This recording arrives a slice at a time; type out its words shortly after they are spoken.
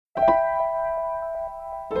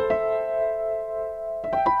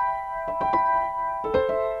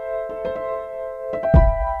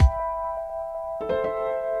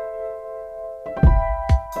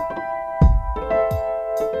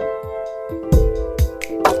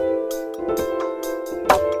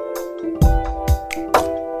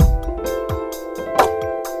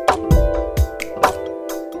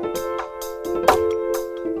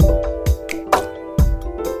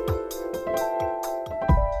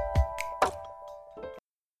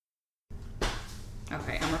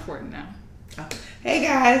recording now. Oh. Hey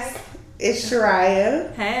guys, it's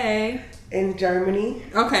Shariah. Hey. In Germany.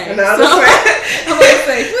 Okay. I'm going to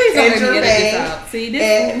say, please don't let me edit this out. See,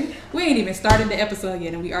 we ain't even started the episode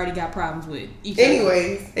yet and we already got problems with each other.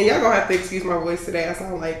 Anyways, and y'all gonna have to excuse my voice today. I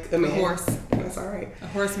sound like a man. A horse. That's alright. A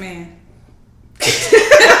horseman.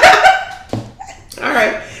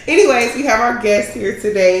 Alright. Anyways, we have our guest here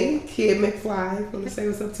today, Kid McFly. Want to say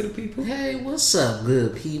what's up to the people? Hey, what's up,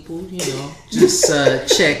 good people? You know, just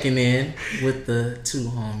checking in with the two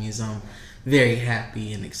homies. I'm very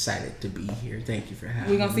happy and excited to be here. Thank you for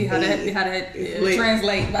having me. We're gonna see how that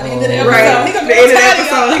translates by the end of the episode. Right. He gonna be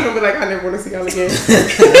he gonna be like, I never want to see y'all again.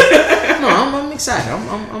 No, I'm excited.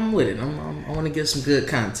 I'm with it. I want to get some good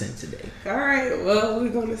content today. All right. Well, we're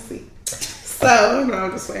gonna see. So, no,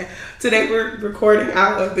 I'm just saying. Today we're recording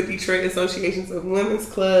out of the Detroit Associations of Women's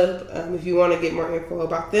Club. If you want to get more info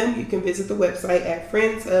about them, you can visit the website at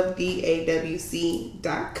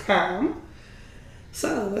friendsofdawc.com.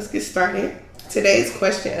 So, let's get started. Today's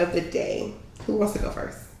question of the day. Who wants to go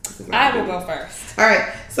first? I will go first. All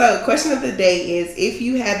right. So, question of the day is, if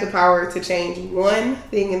you had the power to change one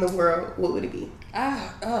thing in the world, what would it be?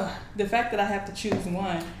 The fact that I have to choose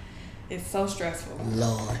one is so stressful.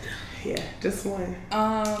 Lord. Yeah, just one.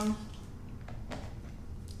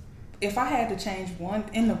 If I had to change one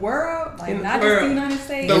in the world, like not just the United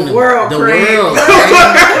States, the world. The world.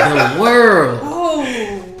 Oh,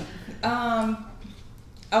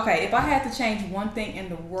 okay. If I had to change one thing in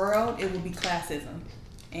the world, it would be classism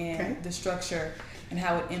and the structure and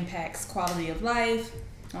how it impacts quality of life,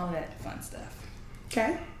 all that fun stuff.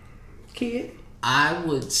 Okay, Kid. I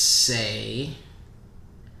would say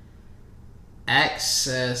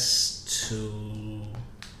access to.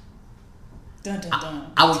 Dun, dun,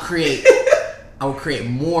 dun. I would create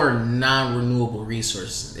more non-renewable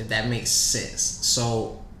resources, if that makes sense.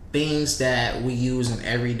 So things that we use in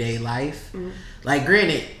everyday life. Mm-hmm. Like,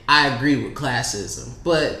 granted, I agree with classism,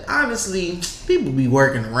 but honestly, people be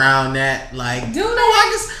working around that. Like, I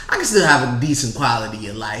can still have a decent quality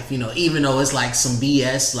of life, you know, even though it's like some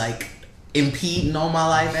BS, like impeding on my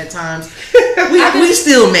life at times. We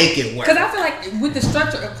still make it work. Because I feel like with the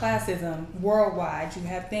structure of classism worldwide, you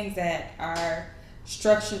have things that are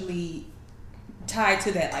structurally tied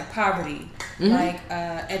to that, like poverty, like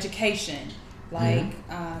education, like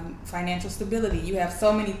financial stability. You have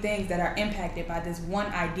so many things that are impacted by this one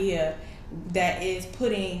idea that is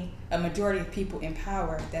putting a majority of people in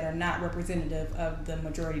power that are not representative of the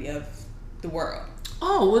majority of the world.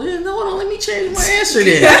 Oh, well then, hold on. Let me change my answer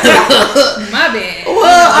then. My bad.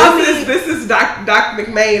 Well, this is Doc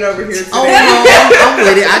McMahon over here today. Oh, no, I'm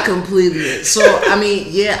with it. I completely. So, I mean,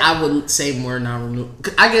 yeah, I would say more non-renewable.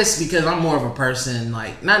 I guess because I'm more of a person,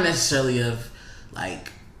 like, not necessarily of, like,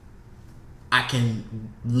 I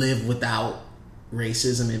can live without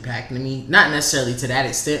racism impacting me. Not necessarily to that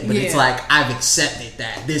extent, but it's like I've accepted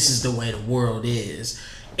that this is the way the world is.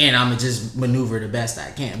 And I'm going to just maneuver the best I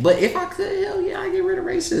can. But if I could, hell yeah, I'd get rid of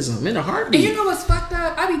racism in a heartbeat. And you know what's fucked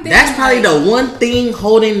up? I be thinking that's probably the one thing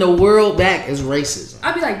holding the world back is racism.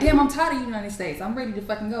 I'd be like, damn, I'm tired of the United States. I'm ready to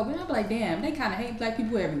fucking go. But I'd be like, damn, they kind of hate black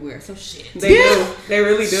people everywhere. So shit. They do. They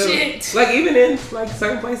really do. Shit. Like, even in like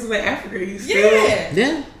certain places in Africa, you still...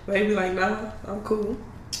 Yeah. They be like, nah, I'm cool.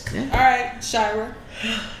 Yeah. All right, Shira.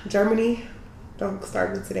 Germany. Don't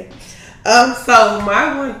start me today. So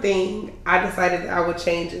my one thing I decided that I would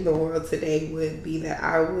change in the world today would be that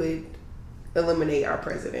I would eliminate our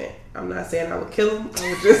president. I'm not saying I would kill him.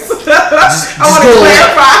 I would just I want to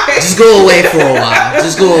clarify. Just go away for a while.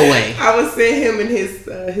 Just go away. I would send him and his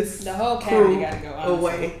the whole cabinet gotta go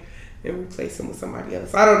away and replace him with somebody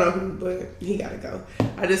else. I don't know who, but he gotta go.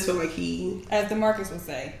 I just feel like he, as DeMarcus would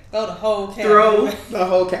say, throw the whole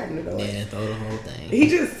cabinet away. Yeah, throw the whole thing. He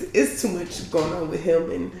just, it's too much going on with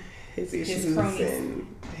him and his issues and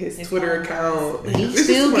his Twitter account. He's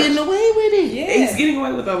still getting away with it. Yeah, he's getting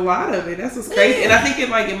away with a lot of it. That's what's crazy. Yeah. And I think it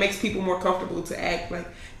makes people more comfortable to act like,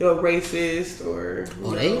 you know, racist or.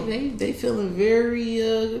 They feeling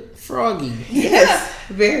very froggy. Yes,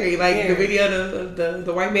 very. Like the video of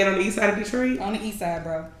the white man on the east side of Detroit. On the east side,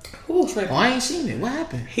 bro. Oh, I ain't seen it. What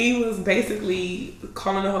happened? He was basically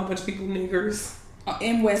calling a whole bunch of people niggers.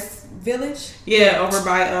 In West Village? Yeah, over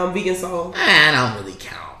by Vegan Soul. I don't really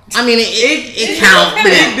count. I mean, it count,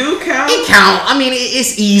 but it do count. It count. I mean,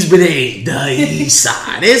 it's east, but it ain't the east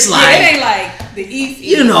side. It's like it ain't like the east.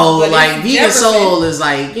 You know, like Vegan Soul is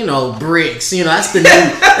like, you know, bricks. You know, that's the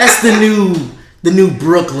new the new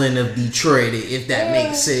Brooklyn of Detroit, if that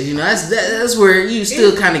makes sense. You know, that's where you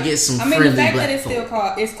still kind of get some friendly the fact black that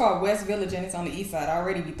folk. it's called West Village and it's on the east side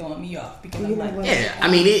already be throwing me off because I'm like, yeah. I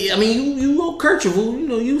mean, you go Kercheval, you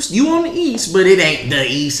know, you on the east, but it ain't the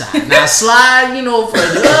east side. Now slide, you know,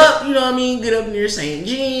 further up, you know what I mean, get up near St.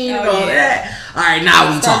 Jean and all that. All right,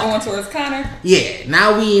 now we start talking. going towards Connor. Yeah,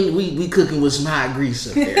 now we cooking with some hot grease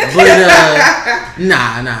up there. But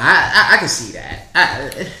nah, I can see that.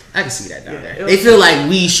 I can see that down there. They feel like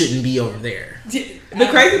we shouldn't be over there. The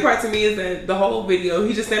crazy part to me is that the whole video,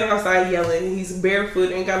 he's just standing outside yelling. He's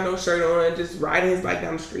barefoot, ain't got no shirt on, just riding his bike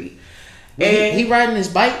down the street. And he riding his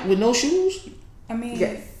bike with no shoes? I mean,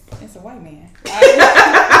 yes. It's a white man.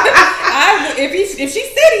 If she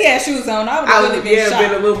said he had shoes on, I would have really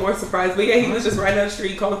been a little more surprised. But yeah, he was just riding down the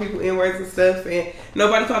street calling people N-words and stuff, and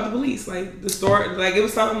nobody called the police. Like the store, like it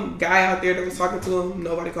was some guy out there that was talking to him.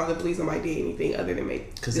 Nobody called the police. Nobody did anything other than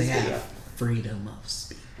make because they have freedom of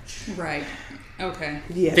speech. Right. Okay.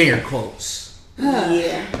 Yeah. Finger quotes.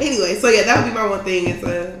 Yeah. Anyway, so yeah, that would be my one thing. Is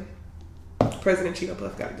President Cheeto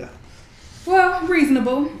Puff gotta go. Well,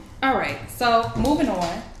 reasonable. All right. So moving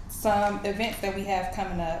on. Some events that we have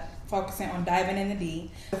coming up, focusing on diving in the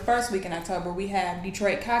D. The first week in October, we have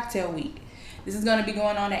Detroit Cocktail Week. This is going to be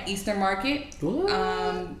going on at Eastern Market.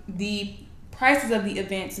 The prices of the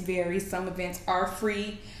events vary. Some events are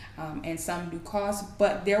free and some do cost,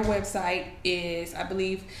 but their website is, I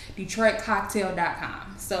believe,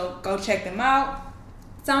 DetroitCocktail.com. So go check them out.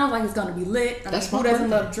 Sounds like it's going to be lit. I mean, who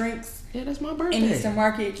doesn't love drinks? Yeah, that's my birthday. In Eastern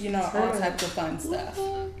Market, you know, all types of fun stuff.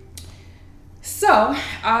 So,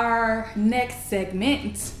 our next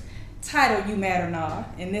segment, titled You Mad or Nah,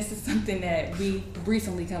 and this is something that we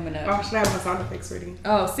recently coming up. Oh, should I have my sound effects ready?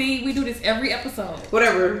 Oh, see, we do this every episode.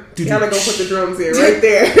 Whatever. Y'all go put the drums in right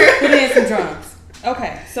there. Put in some drums.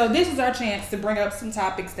 Okay, so this is our chance to bring up some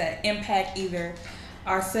topics that impact either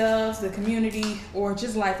ourselves, the community, or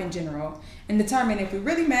just life in general, and determine if we're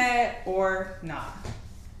really mad or not.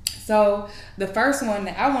 So, the first one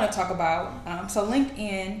that I want to talk about, so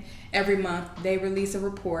LinkedIn, every month, they release a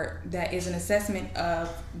report that is an assessment of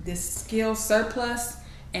the skill surplus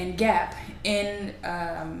and gap in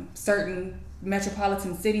certain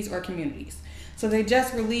metropolitan cities or communities. So they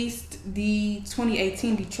just released the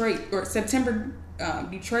 2018 September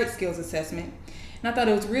Detroit Skills Assessment. And I thought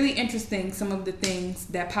it was really interesting, some of the things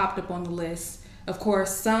that popped up on the list. Of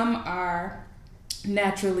course, some are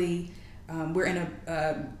naturally, we're in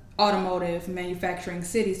a automotive manufacturing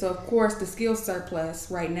city, so of course the skills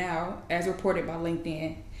surplus right now, as reported by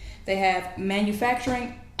LinkedIn, they have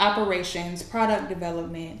manufacturing operations, product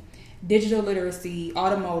development, digital literacy,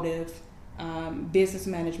 automotive, business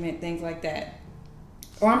management, things like that.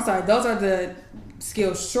 Those are the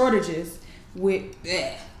skills shortages with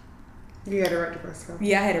You had it right the first time.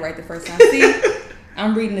 Yeah, I had it right the first time. See,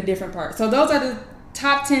 I'm reading a different part. So those are the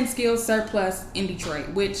top 10 skills surplus in Detroit,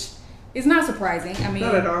 which is not surprising. I mean,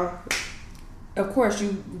 not at all. Of course,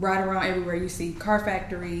 you ride around everywhere. You see car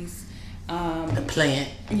factories, the plant.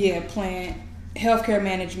 Yeah, plant, healthcare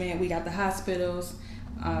management. We got the hospitals,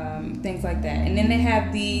 things like that. And then they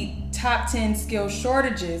have the top 10 skill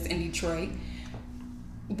shortages in Detroit,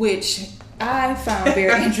 which I found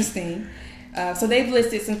very interesting. So they've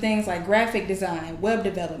listed some things like graphic design, web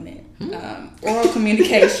development, oral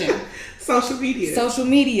communication, social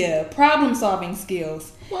media, problem-solving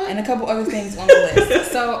skills, and a couple other things on the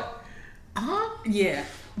list. So, yeah.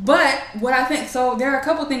 But what I think, so there are a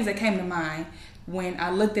couple things that came to mind when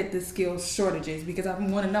I looked at the skills shortages, because I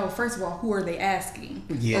want to know, first of all, who are they asking?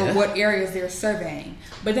 Or what areas they're surveying.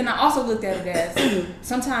 But then I also looked at it as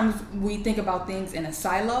sometimes we think about things in a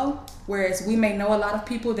silo, whereas we may know a lot of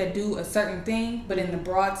people that do a certain thing, but in the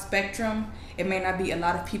broad spectrum, it may not be a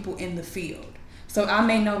lot of people in the field. So I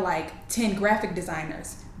may know like 10 graphic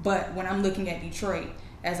designers, but when I'm looking at Detroit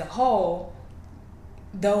as a whole,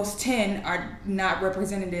 those 10 are not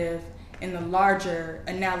representative in the larger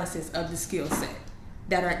analysis of the skill set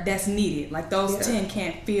that's needed. Like those 10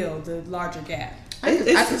 can't fill the larger gap. I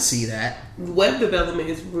can see that. Web development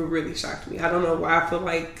is really shocked me. I don't know why. I feel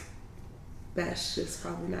like that's just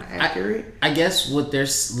probably not accurate. I guess what they're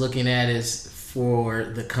looking at is for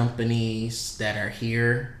the companies that are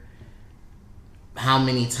here, how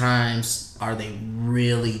many times are they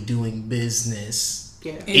really doing business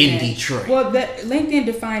in Detroit? Well, LinkedIn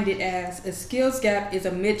defined it as a skills gap is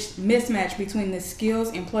a mismatch between the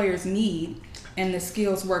skills employers need and the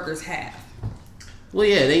skills workers have. Well,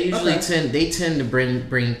 yeah, they usually tend to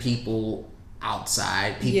bring people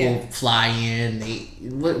outside. People fly in.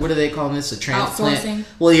 What are they calling this? A transplant? Outsourcing?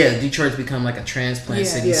 Well, yeah, Detroit's become like a transplant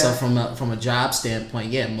city. Yeah. So from a job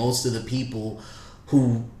standpoint, most of the people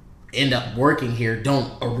who end up working here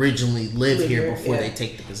don't originally live here before they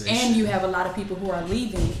take the position. And you have a lot of people who are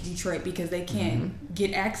leaving Detroit because they can't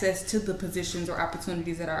get access to the positions or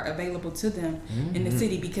opportunities that are available to them in the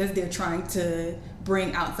city because they're trying to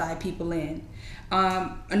bring outside people in.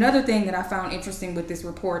 Another thing that I found interesting with this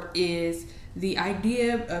report is the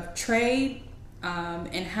idea of trade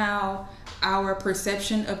and how our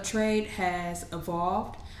perception of trade has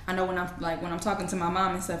evolved. I know when I'm talking to my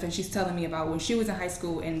mom and stuff, and she's telling me about when she was in high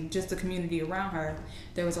school and just the community around her,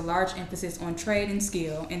 there was a large emphasis on trade and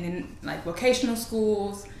skill, and then like vocational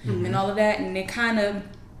schools and all of that, and they kind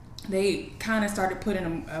of started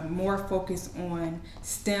putting a more focus on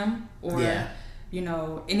STEM or you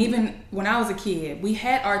know, and even when I was a kid, we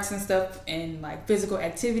had arts and stuff and like physical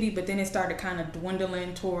activity, but then it started kind of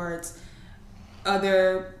dwindling towards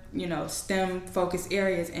other, you know, STEM focused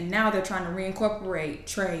areas, and now they're trying to reincorporate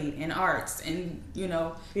trade and arts and, you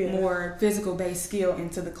know, more physical based skill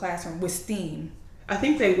into the classroom with STEAM. I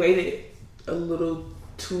think they waited a little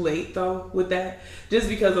too late though with that, just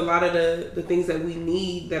because a lot of the things that we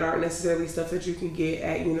need that aren't necessarily stuff that you can get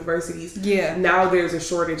at universities, now there's a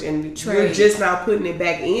shortage, and you're just now putting it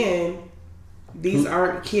back in. These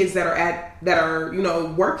aren't kids that are you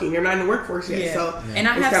know, working. They're not in the workforce yet. So and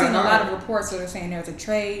I have seen a lot of reports that are saying there's a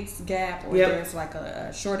trades gap, or there's like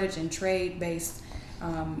a shortage in trade based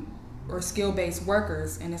or skill based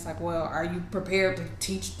workers, and it's like, well, are you prepared to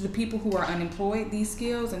teach the people who are unemployed these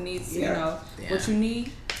skills and these you know what you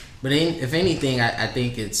need? But if anything, I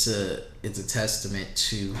think it's a testament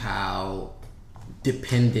to how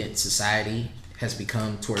dependent society has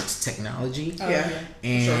become towards technology.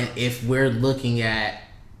 And if we're looking at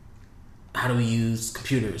how do we use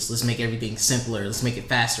computers, let's make everything simpler, let's make it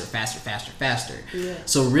faster.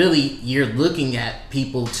 So really you're looking at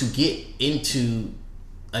people to get into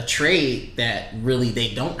a trade that really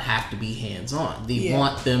they don't have to be hands-on. They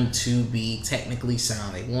want them to be technically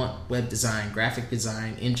sound. They want web design, graphic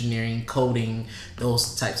design, engineering, coding,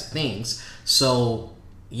 those types of things. So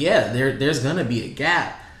there's gonna be a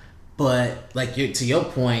gap. But like to your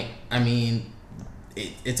point, I mean,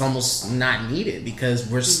 it's almost not needed because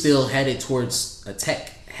we're still headed towards a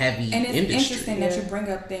tech-heavy industry. And it's interesting that you bring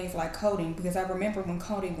up things like coding, because I remember when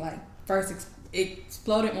coding like first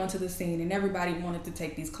exploded onto the scene, and everybody wanted to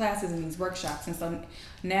take these classes and these workshops. And so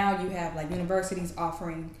now you have like universities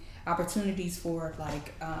offering opportunities for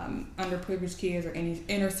like underprivileged kids or any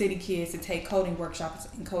inner city kids to take coding workshops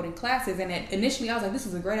and coding classes. And initially I was like, this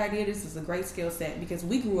is a great idea, this is a great skill set, because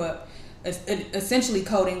we grew up essentially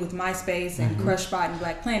coding with MySpace and Crushbot and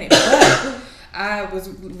Black Planet. But I was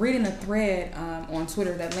reading a thread on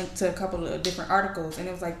Twitter that linked to a couple of different articles, and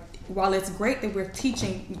it was like, while it's great that we're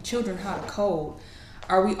teaching children how to code,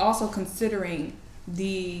 are we also considering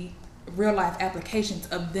the real life applications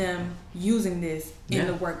of them using this in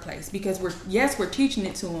the workplace? Because we're teaching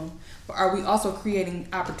it to them, but are we also creating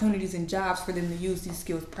opportunities and jobs for them to use these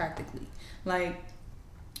skills practically? Like,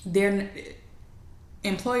 their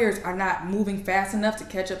employers are not moving fast enough to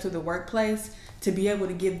catch up to the workplace to be able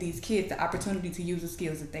to give these kids the opportunity to use the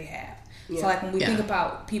skills that they have. So like when we think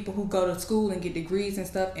about people who go to school and get degrees and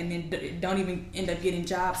stuff and then don't even end up getting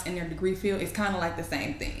jobs in their degree field, it's kind of like the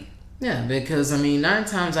same thing. Yeah, because I mean, 9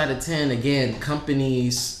 times out of 10, again,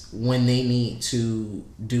 companies, when they need to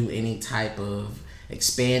do any type of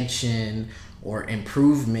expansion or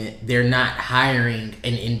improvement, they're not hiring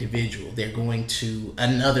an individual. They're going to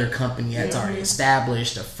another company that's already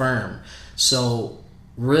established, a firm. So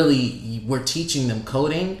really, we're teaching them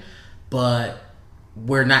coding, but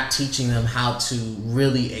we're not teaching them how to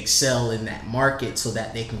really excel in that market so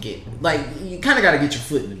that they can get, like, you kind of got to get your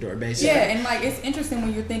foot in the door, basically. Yeah, and like, it's interesting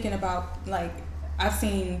when you're thinking about, like, I've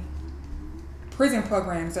seen prison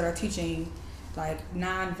programs that are teaching like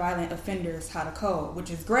non-violent offenders how to code, which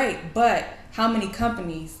is great, but how many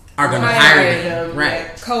companies are going to hire them,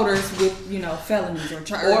 coders with, you know, felonies or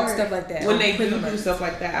stuff like that? When they do stuff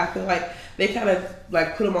like that, I feel like they kind of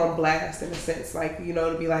like put them on blast in a sense, like, you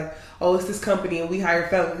know, to be like, oh, it's this company and we hire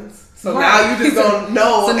felons. So now you just don't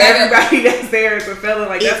know everybody that's there is a felon.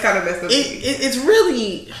 Like, that's kind of messed up. It's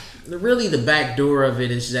really the back door of it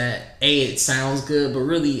is that it sounds good, but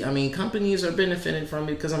really, I mean, companies are benefiting from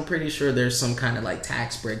it because I'm pretty sure there's some kind of like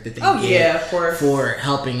tax break that they get for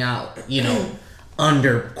helping out, you know,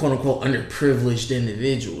 quote unquote underprivileged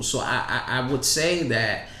individuals. So I would say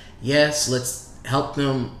that yes, let's help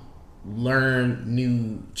them learn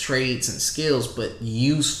new trades and skills, but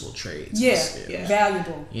useful trades.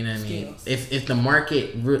 Valuable. You know what skills. I mean? If the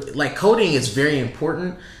market like coding is very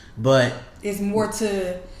important, but it's more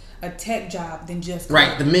to a tech job than just coding.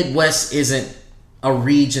 Right. The Midwest isn't a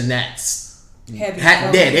region that's heavy.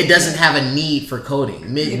 It doesn't have a need for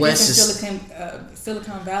coding. Midwest is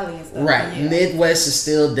Silicon Valley and stuff. Right. Yeah. Midwest is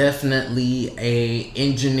still definitely a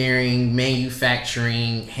engineering,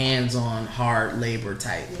 manufacturing, hands-on, hard labor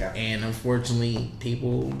type. Yeah. And unfortunately,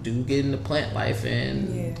 people do get into plant life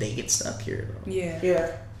and they get stuck here. Though. Yeah.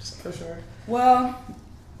 Yeah, for sure. Well,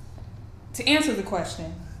 to answer the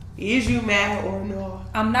question, is you mad or no?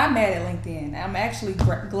 I'm not mad at LinkedIn. I'm actually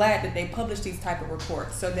glad that they publish these type of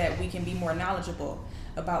reports so that we can be more knowledgeable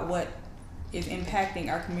about what is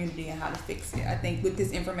impacting our community and how to fix it. I think with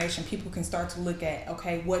this information, people can start to look at,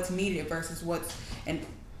 okay, what's needed versus what's in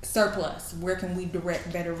surplus. Where can we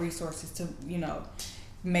direct better resources to,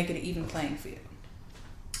 make it an even playing field?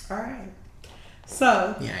 All right.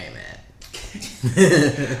 So. Yeah, I ain't mad.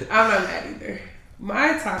 I'm not mad either.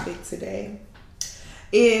 My topic today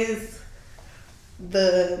is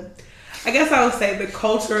I guess I would say the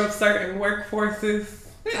culture of certain workforces.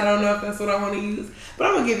 I don't know if that's what I want to use, but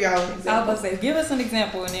I'm going to give y'all an example. I was about to say, give us an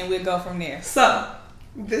example and then we'll go from there. So,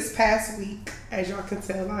 this past week, as y'all can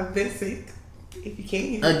tell, I've been sick. If you can't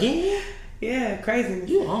hear again? Yeah, crazy.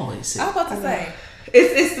 You always sick. I was about to say.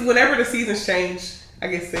 It's whenever the seasons change, I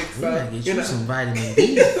get sick. So, get you some vitamin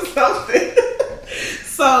D. Something.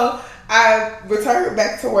 So, I returned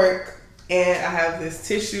back to work. And I have this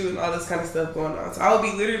tissue and all this kind of stuff going on. So I would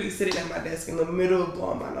be literally sitting at my desk in the middle of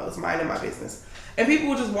blowing my nose, minding my business. And people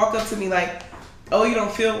would just walk up to me like, oh, you don't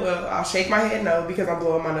feel well? I'll shake my head no because I'm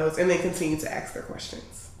blowing my nose and then continue to ask their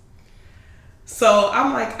questions. So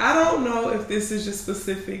I'm like, I don't know if this is just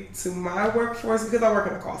specific to my workforce because I work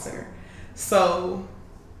in a call center. So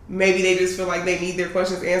maybe they just feel like they need their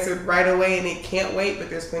questions answered right away and it can't wait, but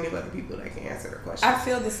there's plenty of other people that can answer their questions. I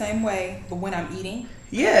feel the same way, but when I'm eating.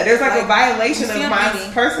 Yeah, there's like a violation of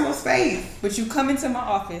my personal space. But you come into my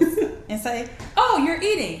office and say, oh, you're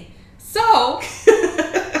eating. So,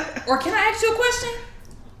 or can I ask you a question?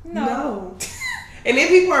 No. And then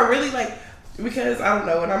people are really like, because I don't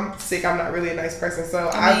know, when I'm sick, I'm not really a nice person.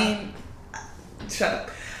 So shut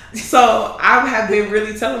up. So I have been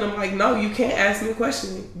really telling them like, no, you can't ask me a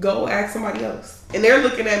question. Go ask somebody else. And they're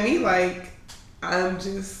looking at me like I'm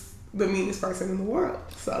just the meanest person in the world.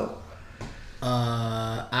 So.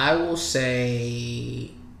 I will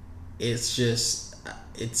say it's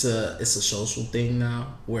a social thing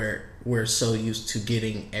now where we're so used to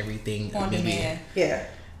getting everything on demand. Yeah.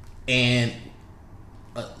 And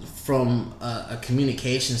from a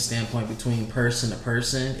communication standpoint between person to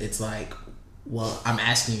person, it's like, well, I'm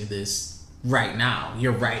asking you this right now.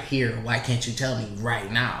 You're right here. Why can't you tell me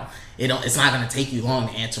right now? It's not going to take you long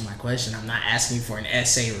to answer my question. I'm not asking you for an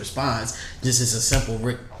essay response. This is a simple,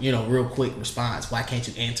 real quick response. Why can't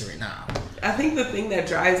you answer it now? I think the thing that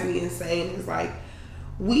drives me insane is like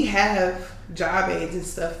we have job aids and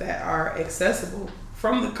stuff that are accessible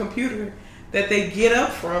from the computer that they get up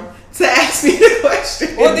from to ask me the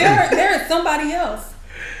question. Or there is somebody else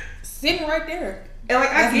sitting right there. And like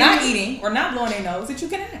that's not eating or not blowing their nose that you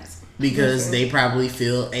can ask. Because they probably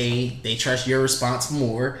feel they trust your response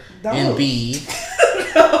more, and B,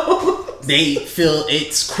 they feel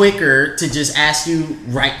it's quicker to just ask you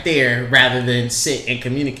right there rather than sit and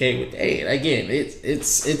communicate with. Hey, again,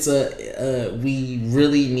 we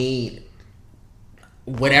really need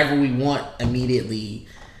whatever we want immediately.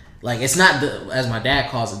 Like it's not as my dad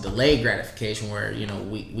calls it, delayed gratification, where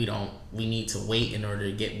we need to wait in order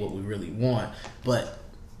to get what we really want. But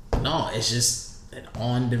no, it's just. And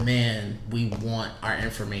on demand, we want our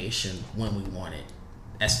information when we want it,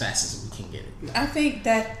 as fast as we can get it. I think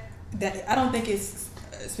that I don't think it's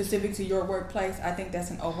specific to your workplace. I think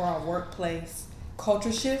that's an overall workplace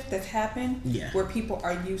culture shift that's happened. Yeah. Where people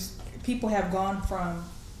have gone from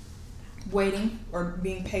waiting or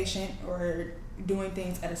being patient or doing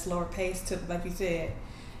things at a slower pace to, like you said,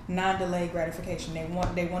 non-delayed gratification. They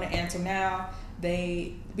want to answer now.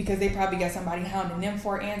 Because they probably got somebody hounding them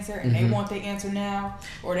for an answer and they want their answer now,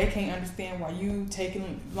 or they can't understand why you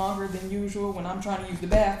taking longer than usual when I'm trying to use the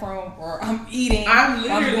bathroom or I'm eating. I'm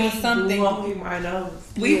literally doing something. blowing my nose.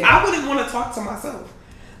 I wouldn't want to talk to myself.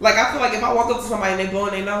 Like I feel like if I walk up to somebody and they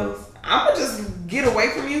blowing their nose, I'm gonna just get away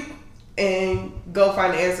from you and go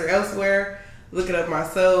find the answer elsewhere. Look it up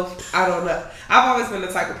myself. I don't know. I've always been the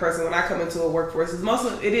type of person when I come into a workforce.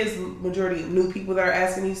 It is majority new people that are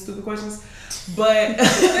asking these stupid questions. But when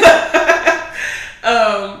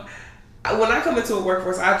I come into a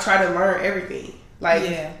workforce, I try to learn everything. Like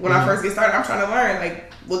when I first get started, I'm trying to learn.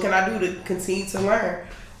 Like what can I do to continue to learn?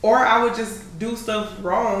 Or I would just do stuff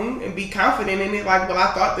wrong and be confident in it. Like, well,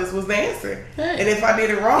 I thought this was the answer, and if I did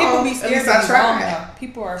it wrong, people be scared at least I tried.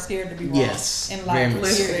 People are scared to be wrong. Yes, in life.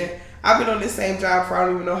 Listen, I've been on this same job for I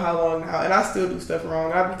don't even know how long now, and I still do stuff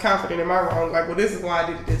wrong. I'll be confident in my wrong. Like, well, this is why I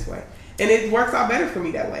did it this way. And it works out better for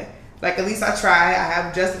me that way. Like, at least I try. I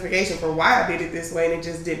have justification for why I did it this way, and it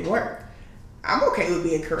just didn't work. I'm okay with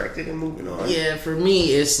being corrected and moving on. Yeah, for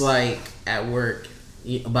me, it's like at work.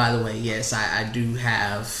 By the way, yes, I do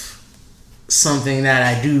have something that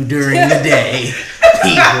I do during the day.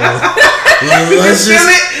 People, let's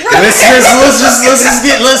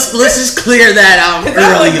just clear that out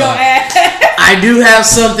early on. I do have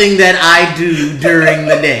something that I do during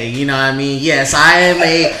the day. You know what I mean? Yes, I am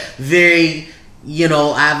a very,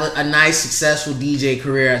 I have a nice, successful DJ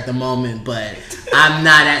career at the moment, but I'm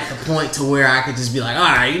not at the point to where I could just be like, all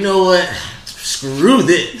right, you know what? Screw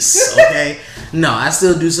this, okay? No, I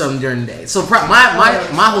still do something during the day. So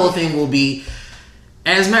my whole thing will be,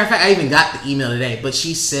 as a matter of fact, I even got the email today, but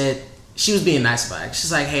she said, she was being nice about it.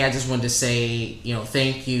 She's like, hey, I just wanted to say,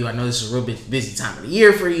 thank you. I know this is a real busy time of the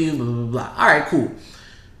year for you, blah, blah, blah. All right, cool.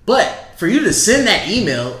 But for you to send that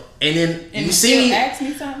email and then you see me, ask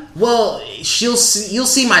me something? Well, you'll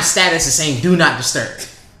see my status is saying do not disturb.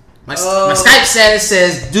 My Skype status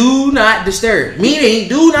says do not disturb. Meaning,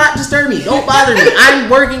 do not disturb me. Don't bother me. I'm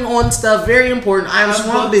working on stuff very important. I'm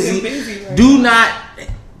swamped busy. Right do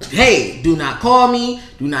not call me.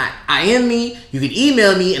 Do not IM me. You can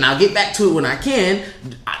email me and I'll get back to it when I can.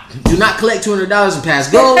 Do not collect $200 and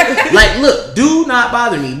pass go. Like, look, do not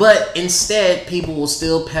bother me. But instead, people will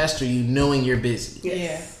still pester you knowing you're busy.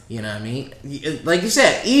 Yeah. You know what I mean? Like you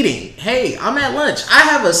said, eating. Hey, I'm at lunch. I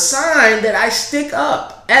have a sign that I stick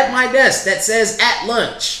up at my desk that says at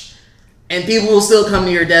lunch. And people will still come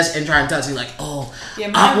to your desk and try and talk to you like, oh,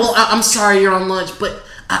 yeah, I'm sorry you're on lunch, but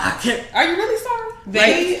I can't. Are you really sorry?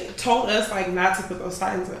 They told us, not to put those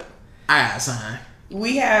signs up. I got a sign.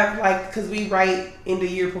 We have, because we write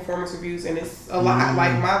end-of-year performance reviews, and it's a lot.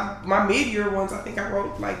 Like, my mid-year ones, I think I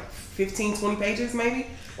wrote, 15, 20 pages, maybe,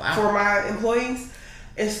 for my employees.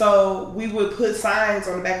 And so we would put signs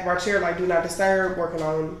on the back of our chair, like, do not disturb, working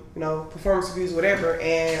on, performance reviews, whatever.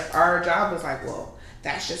 And our job was like, well,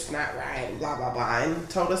 that's just not right, and blah, blah, blah, and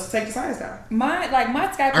told us to take the signs down. My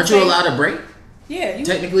Skype. Aren't you allowed a break? Yeah.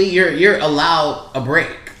 Technically, you're allowed a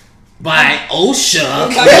break. By OSHA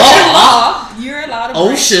law, you're allowed a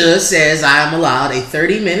break. OSHA says I am allowed a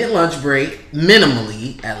 30-minute lunch break,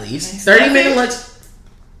 minimally, at least. 30-minute lunch.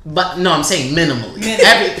 But no, I'm saying minimally.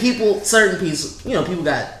 Certain people, people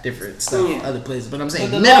got different stuff other places. But I'm saying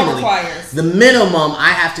minimally. The minimum I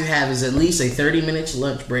have to have is at least a 30-minute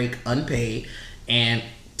lunch break unpaid and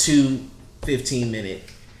 2 15-minute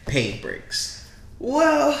paid breaks.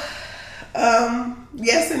 Well,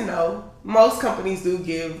 yes and no. Most companies do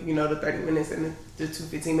give, the 30 minutes and the 2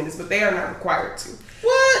 15 minutes, but they are not required to.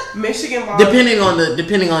 What? Michigan law depending on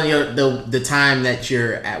the time that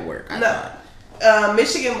you're at work.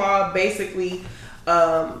 Michigan law basically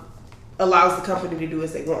allows the company to do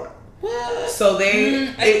as they want. What? So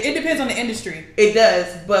it depends on the industry. It does,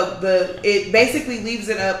 but it basically leaves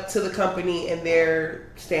it up to the company and their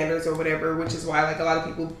standards or whatever, which is why a lot of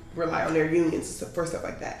people rely on their unions for stuff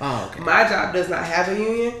like that. Oh, okay. My job does not have a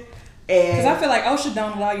union. Because I feel like OSHA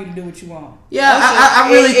don't allow you to do what you want. Yeah, I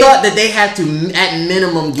really thought that they had to, at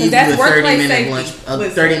minimum, give you a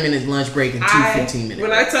 30-minute lunch break and 2 15-minute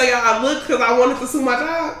When I tell y'all I looked because I wanted to sue my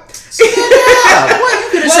job. What? You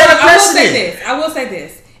could have set a precedent. I will say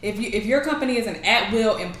this. If your company is an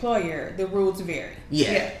at-will employer, the rules vary.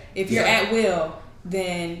 Yeah. If you're at will,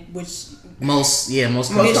 then most Michigan's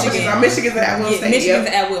an at-will state. Michigan's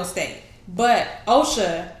an at-will state. But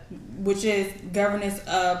OSHA, which is Governance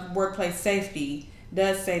of Workplace Safety,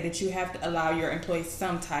 does say that you have to allow your employees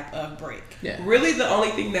some type of break. Yeah. Really, the only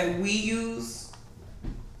thing that we use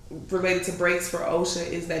related to breaks for OSHA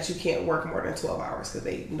is that you can't work more than 12 hours because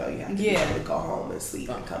they know you have to be able to go home and sleep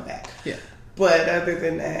and come back. Yeah. But other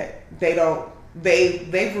than that, they don't.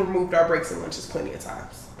 They've removed our breaks and lunches plenty of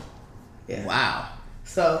times. Yeah. Wow.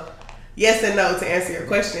 So. Yes and no to answer your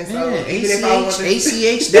question. So man,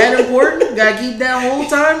 ACH that important? Gotta keep that whole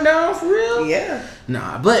time down for real? Yeah.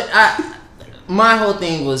 Nah, but my whole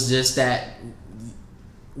thing was just that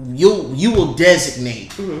you will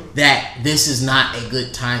designate that this is not a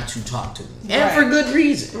good time to talk to me, and for good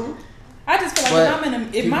reason. Mm-hmm. I just feel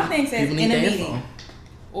like if my thing says in a meeting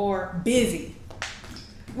or busy,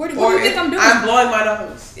 what do you think I'm doing? I'm blowing my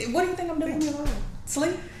nose. What do you think I'm doing?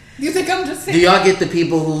 Sleep? You think I'm just sitting? Do y'all get the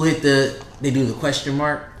people who they do the question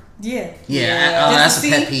mark? Yeah. That's a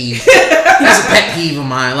pet peeve. That's a pet peeve of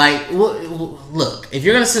mine. Like, look, if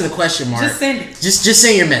you're gonna send a question mark, just send it. Just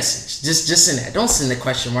send your message. Just send that. Don't send the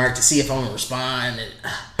question mark to see if I'm gonna respond. And,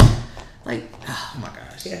 oh my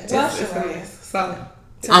gosh. Yeah. So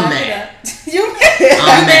I'm mad. You mad?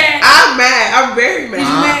 I'm mad. I'm mad. I'm very mad.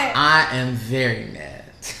 mad? I am very mad.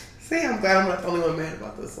 See, I'm glad I'm not the only one mad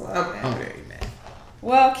about this one. I'm mad. I'm very mad.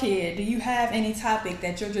 Well, kid, do you have any topic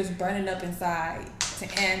that you're just burning up inside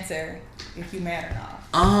to answer if you mad or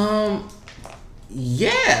not?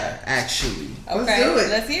 Yeah, actually. Okay, do it.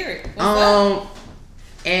 let's hear it. What's up?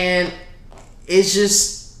 And it's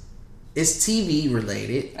TV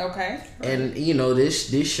related. Okay. And you know this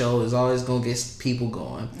show is always gonna get people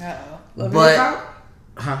going. Uh-oh. Love But- and hip hop?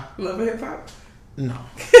 Huh? Love and hip hop? No.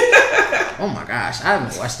 Oh my gosh, I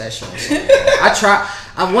haven't watched that show. So I try.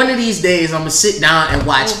 One of these days, I'm gonna sit down and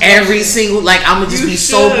watch every single. Like I'm gonna just be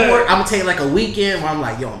so bored. I'm gonna take like a weekend where I'm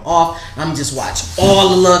like, yo, I'm off. I'm gonna just watch all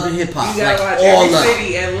the Love and Hip Hop. You gotta like watch all every of it.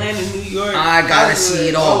 city, Atlanta, New York. I gotta Hollywood, see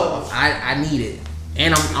it all all. of them. I need it.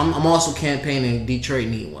 And I'm also campaigning Detroit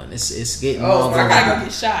need one. It's getting Oh, all I over. gotta go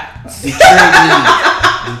get shot.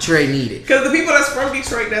 Detroit need it. Because the people that's from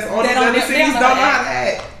Detroit that's on They these don't other know- they cities don't don't know know how to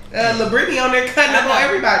act. LaBrittany on there cutting up on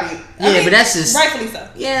everybody. Yeah, but that's just rightfully so.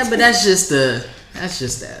 Yeah, but that's just the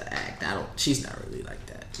act. She's not really like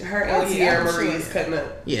that. Her Oh, and yeah, Tierra I'm Marie sure. is cutting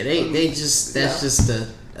up. Yeah, they just that's No. just a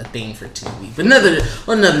thing for TV. But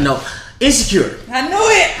another note, Insecure. I knew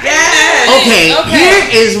it. Yes. Okay, here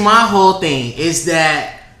is my whole thing is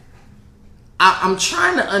that I'm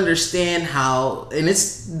trying to understand how, and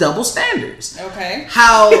it's double standards. Okay.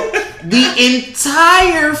 How the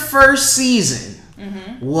entire first season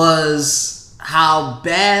was how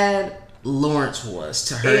bad Lawrence was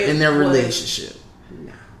to her in their was relationship.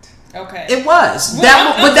 Okay. It was Well,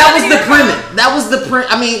 that was the I'm premise. That was the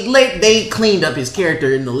premise. I mean, they cleaned up his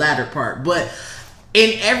character in the latter part, but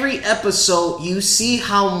in every episode, you see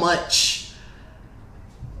how much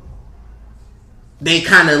they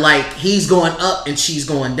kind of like he's going up and she's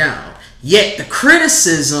going down. Yet the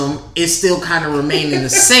criticism is still kind of remaining the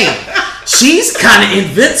same. She's kind of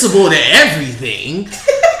invincible to everything.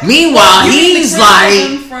 Meanwhile, he's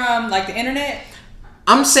like from like the internet.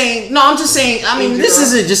 I'm just saying. I mean, this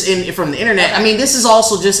isn't just from the internet. I mean, this is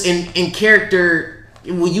also just in character.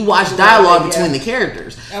 When you watch dialogue between the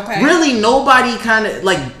characters, really nobody kind of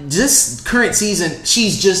like this current season.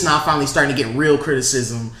 She's just now finally starting to get real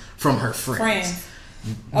criticism from her friends.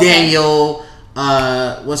 Daniel,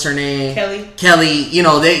 what's her name? Kelly. You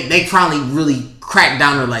know, they finally really cracked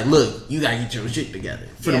down on her. Like, look, you gotta get your shit together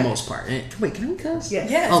for the most part. And, wait, can we cuss? Yes.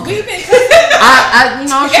 Okay. We've been cussing. I'm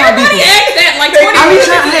trying to be. asked that like 20 I minutes.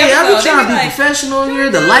 be trying to be professional in here.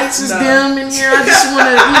 The lights is dim in here. I just want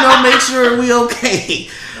to, make sure we okay.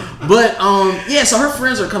 But so her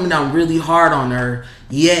friends are coming down really hard on her.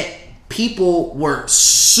 Yet people were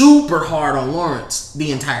super hard on Lawrence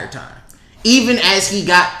the entire time. Even as he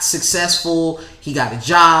got successful, he got a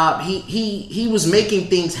job. He was making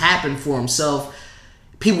things happen for himself.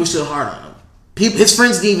 People were still hard on him. His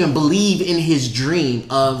friends didn't even believe in his dream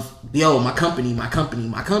of, yo, my company.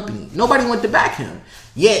 Nobody went to back him.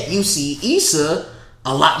 Yet you see Issa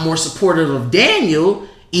a lot more supportive of Daniel,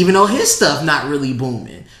 even though his stuff not really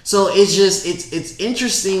booming. So it's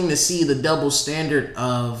interesting to see the double standard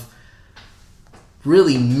of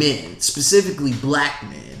really men, specifically black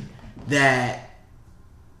men, that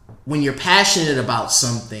when you're passionate about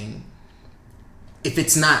something, if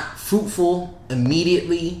it's not fruitful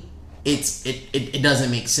immediately, it doesn't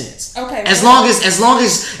make sense. Okay. As long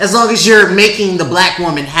as you're making the black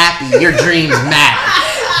woman happy, your dreams matter.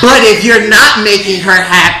 But if you're not making her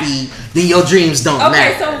happy, then your dreams don't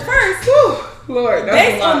matter. Okay, so first, Lord,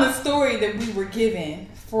 based on the story that we were given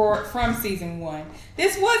from season 1,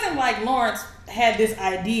 this wasn't like Lawrence had this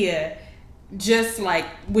idea just like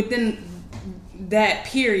within that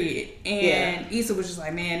period, and Issa was just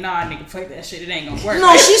like, man, nah, nigga, fuck that shit, it ain't gonna work.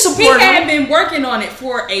 No, she supported He had him. been working on it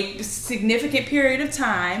for a significant period of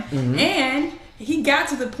time, and he got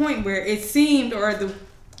to the point where it seemed, or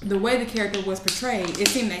the way the character was portrayed, it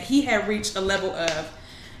seemed that he had reached a level of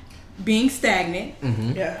being stagnant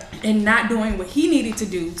and not doing what he needed to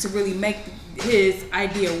do to really make his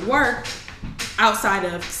idea work outside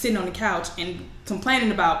of sitting on the couch and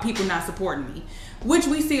complaining about people not supporting me, which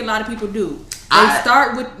we see a lot of people do.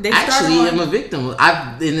 I'm a victim.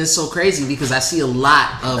 And it's so crazy because I see a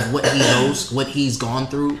lot of what he knows, what he's gone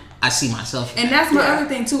through. I see myself in and that's my other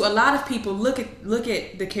thing too. A lot of people look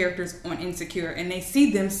at the characters on Insecure and they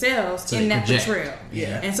see themselves in that portrayal.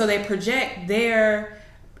 And so they project their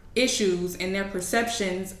issues and their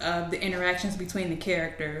perceptions of the interactions between the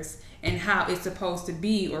characters and how it's supposed to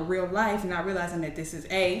be, or real life, not realizing that this is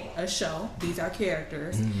a show. These are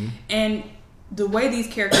characters. And the way these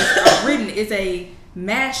characters are written is a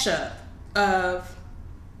mashup of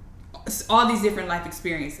all these different life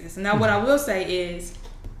experiences. Now, what I will say is,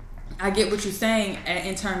 I get what you're saying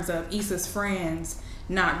in terms of Issa's friends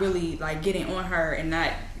not really like getting on her and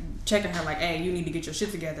not checking her like, hey, you need to get your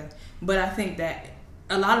shit together. But I think that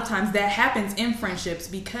a lot of times that happens in friendships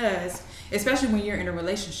because, especially when you're in a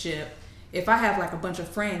relationship, if I have like a bunch of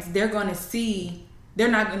friends, they're not going to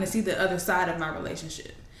see the other side of my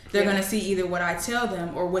relationship. They're going to see either what I tell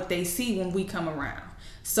them or what they see when we come around.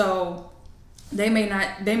 So they may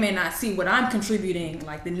not see what I'm contributing,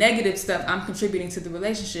 like the negative stuff I'm contributing to the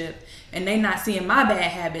relationship, and they not seeing my bad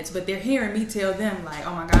habits, but they're hearing me tell them like,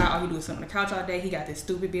 oh my God, all he do is sit on the couch all day. He got this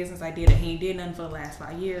stupid business idea that he ain't did nothing for the last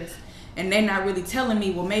 5 years. And they're not really telling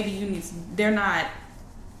me, well, maybe they're not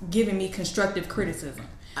giving me constructive criticism.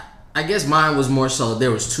 I guess mine was more so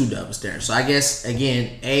there was two doubles there. So I guess,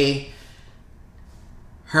 again,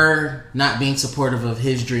 her not being supportive of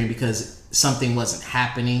his dream because something wasn't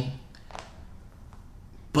happening,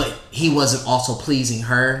 but he wasn't also pleasing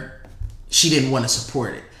her. She didn't want to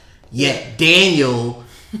support it. Yet Daniel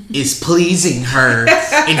is pleasing her,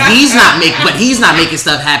 and he's not making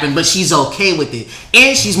stuff happen, but she's okay with it,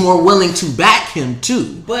 and she's more willing to back him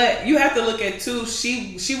too. But you have to look at too.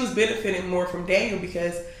 She was benefiting more from Daniel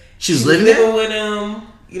because she was living with him.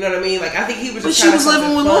 You know what I mean? Like I think he was just. But she was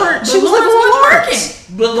living with Lawrence. She was living with Lawrence.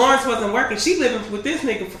 But Lawrence wasn't working. She living with this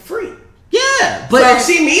nigga for free. Yeah, but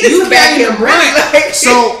so she needed to back him, right? Like,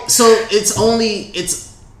 so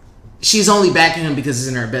she's only backing him because it's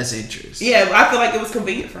in her best interest. Yeah, I feel like it was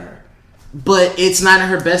convenient for her. But it's not in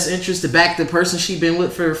her best interest to back the person she's been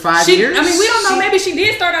with for 5 years. I mean, we don't know. Maybe she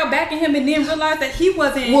did start out backing him and then realized that he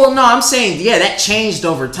wasn't. Well, no, I'm saying that changed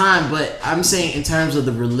over time. But I'm saying in terms of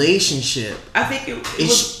the relationship, I think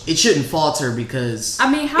it shouldn't falter because I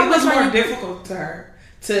mean, how it was more difficult to her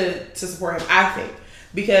to support him. I think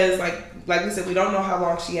because like we said, we don't know how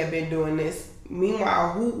long she had been doing this.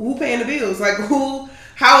 Meanwhile, who paying the bills? Like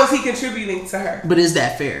how is he contributing to her? But is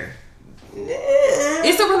that fair?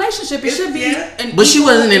 It's a relationship. It should be. But she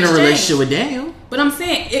wasn't in a relationship with Daniel. But I'm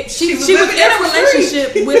saying she was in a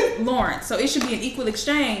relationship with Lawrence, so it should be an equal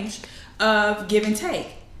exchange of give and take.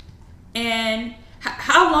 And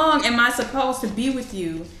how long am I supposed to be with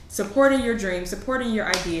you, supporting your dream, supporting your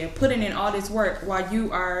idea, putting in all this work while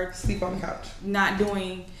you are sleep on the couch,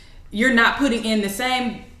 you're not putting in the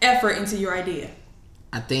same effort into your idea?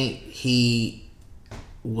 I think he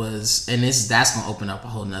was, and that's gonna open up a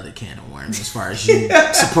whole nother can of worms as far as you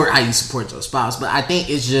how you support your spouse. But I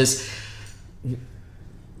think it's just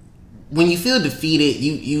when you feel defeated,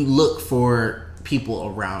 you look for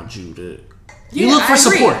people around you to look for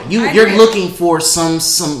support. You're looking for some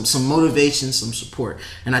motivation, some support.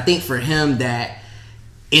 And I think for him that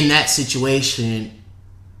in that situation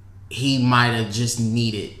he might have just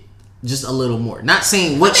needed just a little more. Not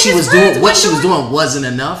saying what she was doing wasn't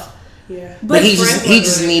enough. Yeah, but he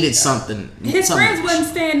just needed something. His friends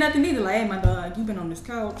wasn't saying nothing either. Like, hey, my dog, you been on this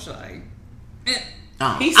couch, like. He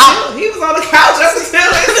was on the couch until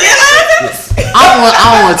I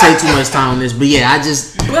don't want to take too much time on this, but yeah,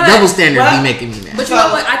 double standard be making me mad. But you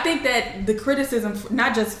know what? I think that the criticism,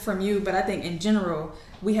 not just from you, but I think in general,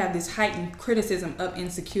 we have this heightened criticism of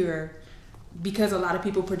Insecure because a lot of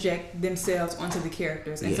people project themselves onto the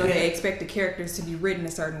characters, and so they expect the characters to be written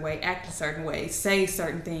a certain way, act a certain way, say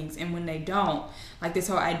certain things, and when they don't, like this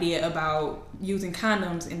whole idea about using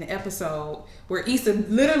condoms in the episode where Issa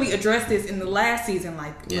literally addressed this in the last season,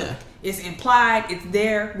 like, look, it's implied, it's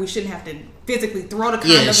there, we shouldn't have to physically throw the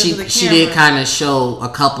condoms into the camera. She did kind of show a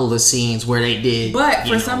couple of scenes where they did, but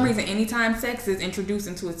for some reason, anytime sex is introduced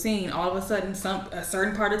into a scene, all of a sudden a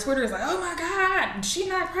certain part of Twitter is like, oh my God, she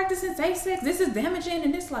not practicing safe sex, this is damaging.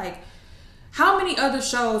 And it's like, how many other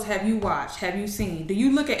shows have you watched, have you seen? Do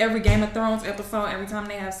you look at every Game of Thrones episode every time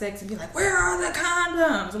they have sex and be like, where are the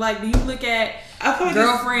condoms? Like, do you look at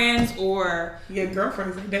Girlfriends or... Yeah,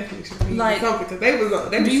 Girlfriends definitely should be like, because they was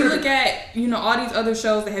on... Do you look at, all these other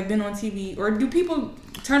shows that have been on TV, or do people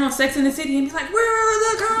turn on Sex in the City and be like, where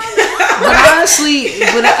are the condoms? But honestly,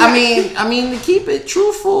 I mean, to keep it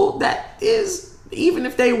truthful, that is... Even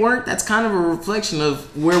if they weren't, that's kind of a reflection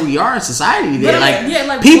of where we are in society today.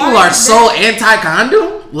 Like people are so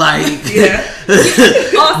anti-condom, like that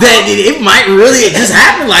it might really just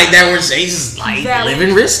happen like that, where they just like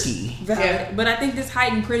living risky. Yeah. But I think this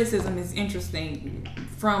heightened criticism is interesting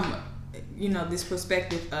from this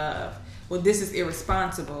perspective of, well, this is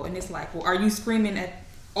irresponsible, and it's like, well, are you screaming at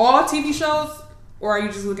all TV shows, or are you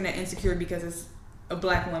just looking at Insecure because it's a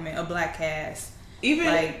black woman, a black cast?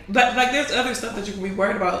 Even but there's other stuff that you can be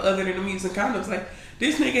worried about other than them using condoms. Like,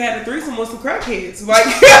 this nigga had a threesome with some crackheads. Like,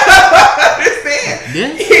 understand?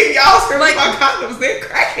 Yeah. Y'all screaming about condoms, they're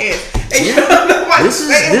crackheads. And you don't know why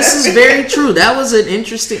this is very true. That was an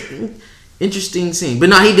interesting. Interesting scene. But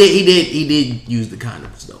no, he did use the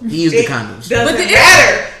condoms though. He used the condoms. Doesn't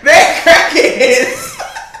matter. They're crackheads.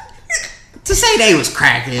 To say they was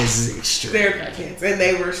crackheads is extreme. They're crackheads, and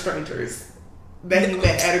they were strangers that he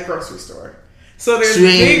met at a grocery store. So there's you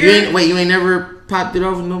ain't never popped it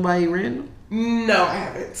over nobody random? No, I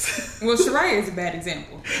haven't. Well, Shariah is a bad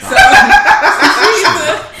example. So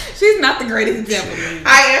she's not the greatest example.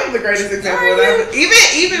 I am the greatest example.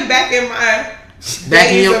 Even back in my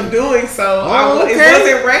days of doing so, it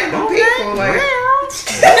wasn't random people. Like, okay.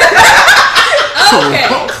 So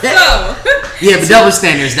yeah, but double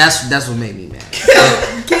standards. That's what made me mad.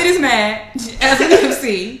 So kid is mad as an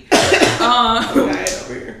MC.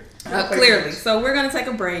 Clearly. So we're gonna take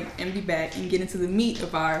a break and be back and get into the meat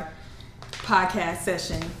of our podcast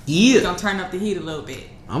session. Yeah. We're gonna turn up the heat a little bit.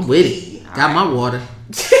 I'm with it. Got my water.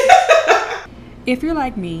 If you're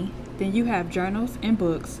like me, then you have journals and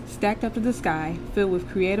books stacked up to the sky filled with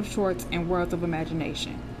creative shorts and worlds of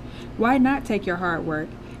imagination. Why not take your hard work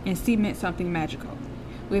and cement something magical?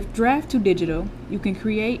 With Draft to Digital, you can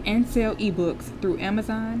create and sell ebooks through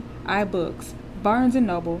Amazon, iBooks, Barnes &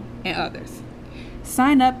 Noble, and others.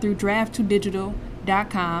 Sign up through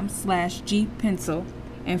drafttodigital.com/gpencil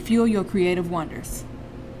and fuel your creative wonders.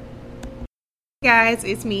 Hey guys,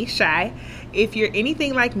 it's me, Shy. If you're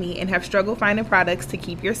anything like me and have struggled finding products to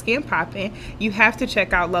keep your skin popping, you have to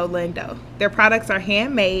check out Lola & Doe. Their products are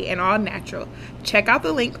handmade and all natural. Check out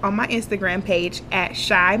the link on my Instagram page at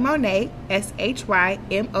Shy Monet,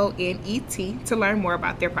 SHYMONET, to learn more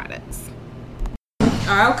about their products. Okay,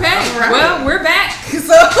 right. Well, we're back.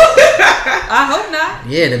 So I hope not.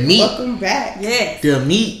 Yeah, the meat. Welcome back. Yes. The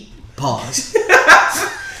meat. Pause.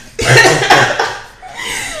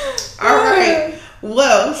 All right.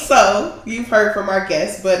 Well, so you've heard from our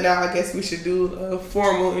guests, but now I guess we should do a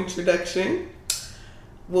formal introduction.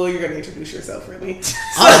 Well, you're gonna introduce yourself, really. Okay.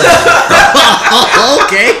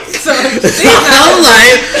 So I'm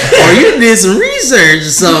like, you did some research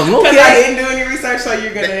or something. Okay. Because I didn't do any research, so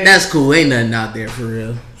you're gonna. That's cool. Ain't nothing out there for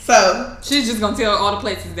real. So she's just gonna tell all the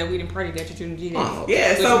places that we didn't party that you're doing.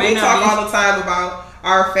 Yeah. So we talk all the time about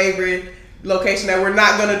our favorite location that we're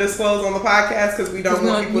not going to disclose on the podcast because we don't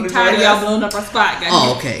want people to join us. Y'all blowing up our spot, guys.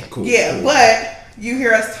 Oh, okay, cool. Yeah, cool. But you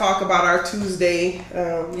hear us talk about our Tuesday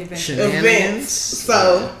events.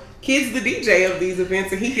 So Kid's the DJ of these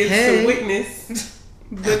events, and he gets to witness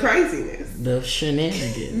the craziness, the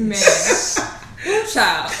shenanigans. Man,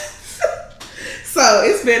 child. So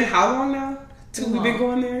it's been how long now? Too long. We've been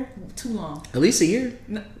going there. Too long. At least a year.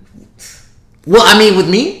 No. Well, I mean, with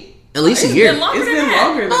me. At least a year. It's been longer than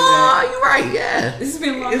that. Oh, you're right. Yeah. It's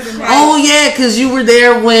been longer than that. Oh yeah, because you were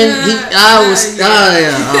there when I was. Yeah.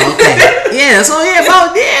 Oh, okay. Yeah. So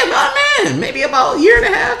about maybe about a year and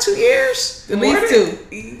a half, 2 years. At least two.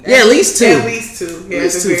 Yeah, at least two. At least two. Yeah, at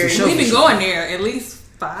least two for sure. We've been going there at least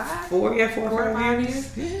 5, 4 or 5 years.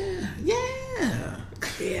 Yeah.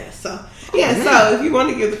 So so if you want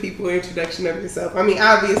to give the people an introduction of yourself, I mean,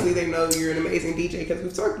 obviously they know you're an amazing DJ because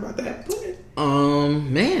we've talked about that. But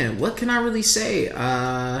man, what can I really say?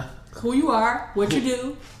 Who you are, what you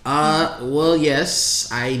do. Well, yes,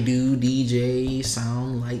 I do DJ,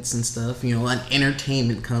 sound, lights, and stuff. You know, an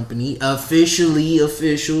entertainment company, official.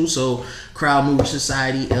 So Crowd Mover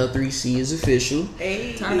Society L3C is official.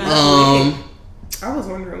 Hey, I was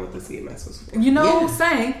wondering what the CMS was for. You know,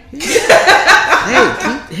 saying.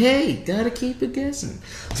 Hey, gotta keep it guessing.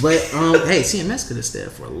 But hey, CMS could have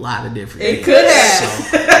stood for a lot of different things. It could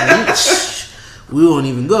have. So, we won't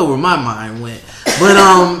even go where my mind went. But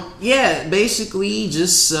yeah, basically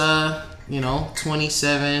just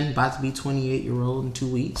 27, about to be 28-year-old in 2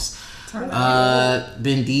 weeks.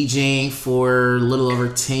 Been DJing for a little over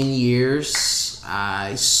 10 years.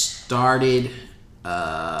 I started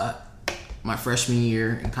my freshman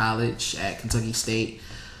year in college at Kentucky State.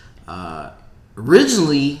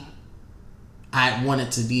 Originally, I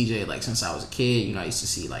wanted to DJ like since I was a kid. You know, I used to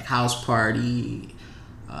see like House Party,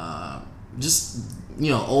 just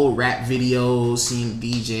old rap videos, seeing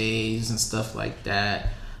DJs and stuff like that.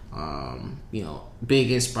 Majorly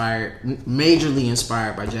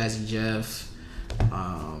inspired by Jazzy Jeff,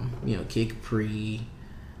 Kid Capri,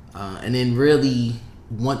 and then really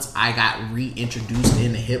once I got reintroduced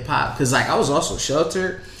into hip hop, because like I was also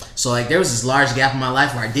sheltered, so like there was this large gap in my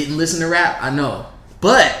life where I didn't listen to rap. I know,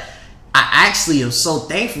 but I actually am so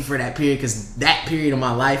thankful for that period, because that period of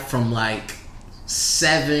my life from like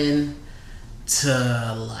 7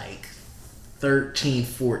 to like 13,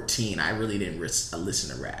 14, I really didn't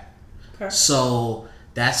listen to rap. Okay. So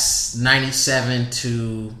that's 97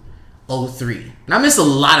 to 03. And I missed a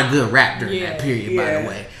lot of good rap during that period, by the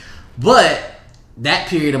way. But that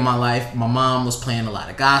period of my life, my mom was playing a lot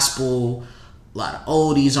of gospel, a lot of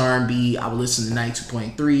oldies, R&B. I would listen to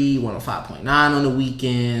 92.3, 105.9 on the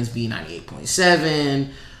weekends, B98.7.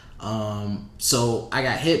 So I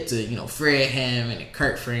got hip to, Fred Hammond and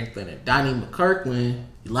Kirk Franklin and Donnie McKirkland,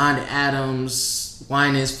 Yolanda Adams,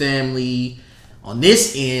 Winans Family. On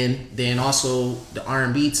this end, then also the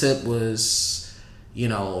R&B tip was,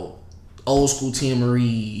 old school Tina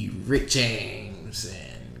Marie, Rick James,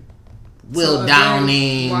 and Will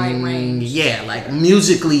Downing. Yeah, like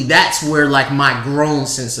musically, that's where like my grown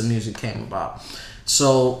sense of music came about.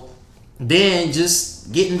 So then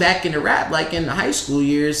just getting back into rap, like in the high school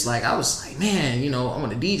years, like I was like, man, I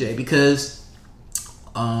want to DJ because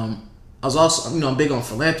I was also, I'm big on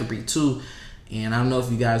philanthropy too. And I don't know if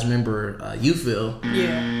you guys remember Youthville.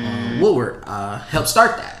 Yeah. Woodward helped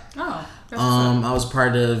start that. Oh. I was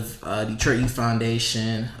part of Detroit Youth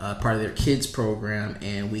Foundation, part of their kids program,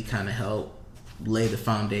 and we kind of helped lay the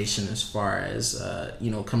foundation as far as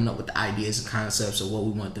coming up with the ideas and concepts of what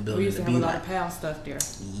we want the building to be like. We used to have a lot of PAL stuff there.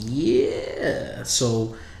 Yeah,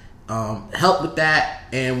 so helped with that,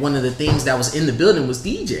 and one of the things that was in the building was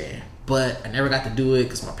DJing, but I never got to do it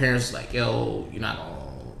because my parents was like, "Yo, you're not gonna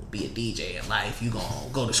be a DJ in life. You gonna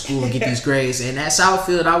go to school and get these grades." And at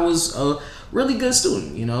Southfield, I was a really good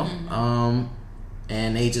student, Mm-hmm.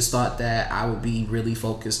 And they just thought that I would be really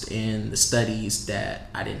focused in the studies, that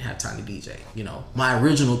I didn't have time to DJ. My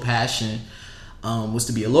original passion was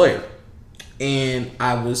to be a lawyer, and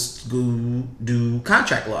I was going to do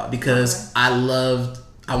contract law because I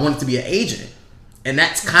wanted to be an agent. And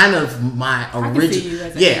that's kind of my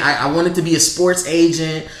original. I wanted to be a sports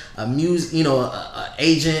agent, a music, a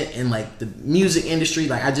agent in like the music industry.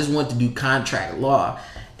 Like I just wanted to do contract law,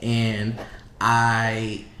 and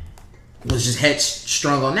I was just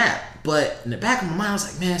headstrong on that. But in the back of my mind, I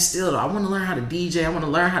was like, man, still, I want to learn how to DJ. I want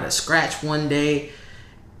to learn how to scratch one day,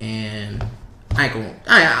 and I'm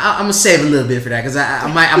gonna save a little bit for that because I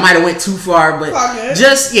might have went too far, but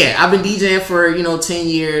I've been DJing for 10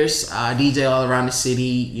 years. I DJ all around the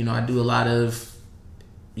city. I do a lot of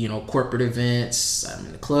corporate events. I'm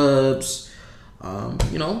in the clubs.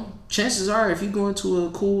 Chances are if you go into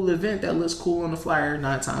a cool event that looks cool on the flyer,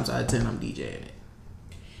 9 times out of 10 I'm DJing it.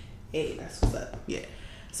 Hey, that's what's up. Yeah.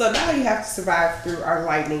 So now you have to survive through our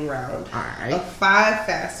lightning round. All right. Of 5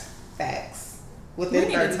 fast facts within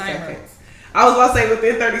 30 seconds. I was about to say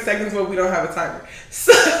within 30 seconds, but we don't have a timer.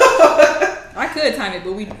 So I could time it,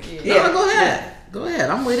 but we. Yeah, no, go ahead. Go ahead.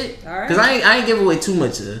 I'm with it. All right. Because I ain't give away too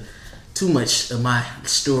much of my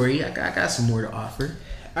story. I got some more to offer.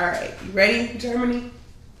 All right. You ready, Germany?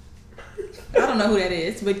 I don't know who that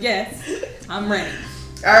is, but yes, I'm ready.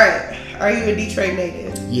 All right. Are you a Detroit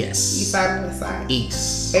native? Yes. East side or west side?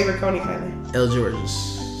 East. Favorite Coney Island? El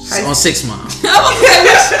Georges. On 6 Mile.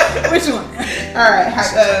 Okay, which one? All right.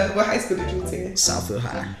 What high school did you attend? Southfield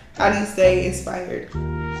High. How do you stay inspired?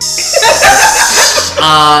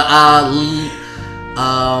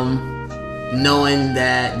 Knowing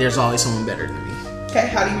that there's always someone better than me. Okay.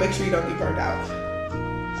 How do you make sure you don't get burned out?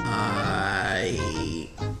 I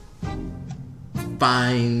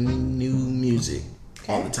find new music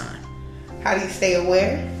all the time. How do you stay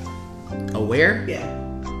aware? Aware? Yeah.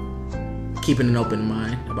 Keeping an open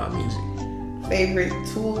mind about music. Favorite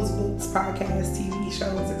tools, books, podcasts, TV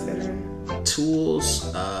shows, etc. Tools,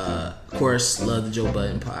 of course, love the Joe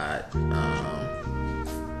Budden pod.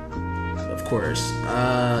 Of course.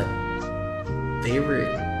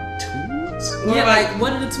 Favorite tools? Yeah, like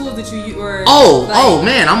what are the tools that you use?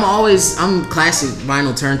 Man, I'm classic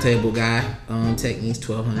vinyl turntable guy. Techniques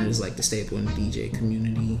 1200 is like the staple in the DJ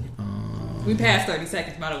community. We passed 30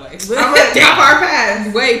 seconds, by the way. How far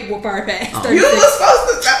past? Way far past. You were supposed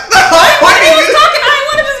to.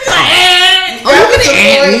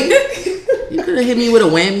 You could have hit me with a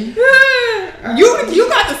whammy. You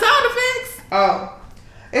got the sound effects. Oh.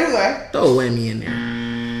 Anyway. Throw a whammy in there.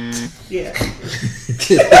 Yeah.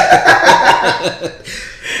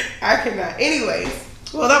 I cannot. Anyways.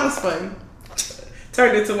 Well, that was fun.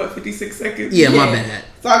 Turned into 56 seconds? Yeah, my bad.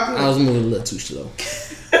 I was moving a little too slow.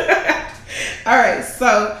 All right,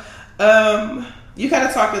 so you kind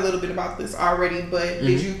of talked a little bit about this already, but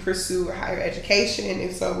did you pursue a higher education?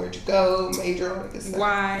 If so, where'd you go? Major, all that stuff.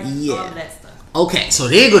 Why? Yeah. All of that stuff. Okay, so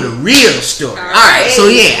there go the real story. All right, so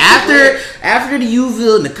yeah, after the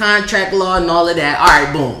UVille and the contract law and all of that, all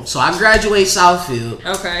right, boom. So I graduate Southfield.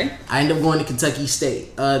 Okay. I end up going to Kentucky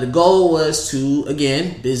State. The goal was to,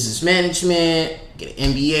 again, business management, get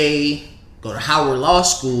an MBA, go to Howard Law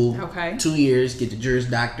School. Okay. 2 years, get the Juris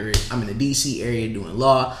Doctorate. I'm in the DC area doing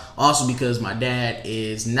law. Also because my dad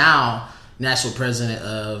is now national president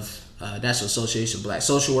of National Association of Black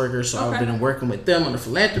Social Workers. So I've been working with them on the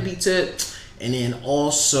philanthropy tip, and then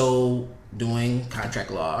also doing contract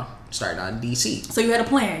law, starting out in DC. So you had a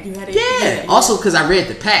plan. You had a yeah. Also, because I read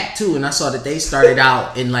the pack too, and I saw that they started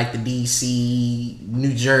out in like the DC,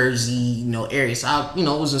 New Jersey, area. So I,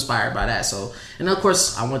 was inspired by that. So, and of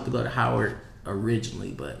course, I wanted to go to Howard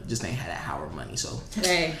originally, but just ain't had that Howard money. So,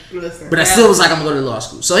 hey, listen. But I still was like, I'm gonna go to law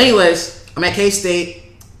school. So, anyways, I'm at K-State.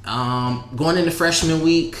 Going into freshman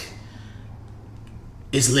week.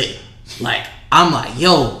 It's lit. Like, I'm like,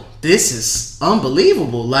 yo, this is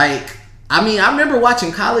unbelievable. Like, I mean, I remember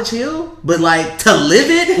watching College Hill, but like to live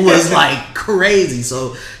it was like crazy.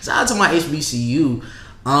 So shout out to my HBCU.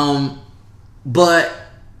 But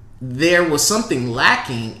there was something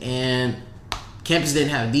lacking, and campus didn't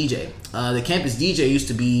have a DJ. The campus DJ used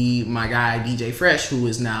to be my guy DJ Fresh, who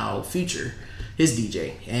is now Future, his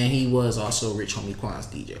DJ, and he was also Rich Homie Quan's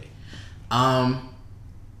DJ.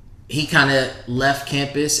 He kind of left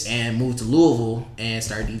campus and moved to Louisville and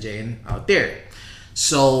started DJing out there.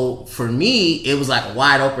 So for me, it was like a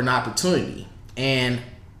wide open opportunity, and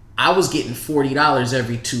I was getting $40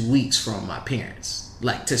 every 2 weeks from my parents,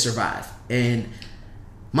 like to survive. And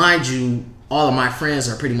mind you, all of my friends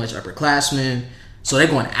are pretty much upperclassmen, so they're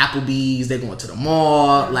going to Applebee's, they're going to the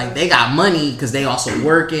mall, like they got money because they also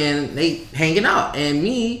working, they hanging out. And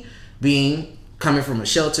me coming from a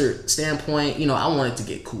sheltered standpoint, I wanted to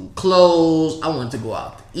get cool clothes, I wanted to go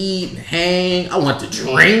out to eat and hang, I wanted to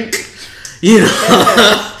drink.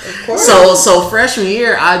 So freshman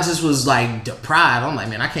year, I just was like deprived. I'm like,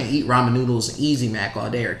 man, I can't eat ramen noodles and Easy Mac all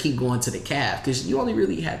day or keep going to the Calf, because you only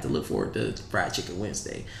really had to look forward to Fried Chicken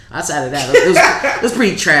Wednesday. Outside of that, it was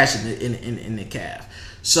pretty trash in the Calf.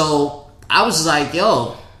 So I was just like,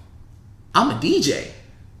 yo, I'm a DJ.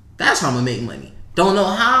 That's how I'm gonna make money. Don't know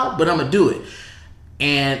how, but I'm gonna do it.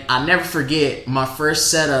 And I never forget, my first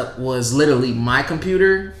setup was literally my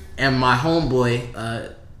computer and my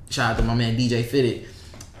homeboy. Shout out to my man DJ Fitted.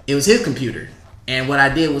 It was his computer. And what I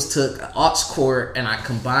did was took an aux cord and I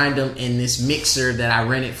combined them in this mixer that I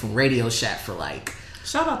rented from Radio Shack for like...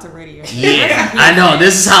 Shout out to Radio Shack. Yeah, I know.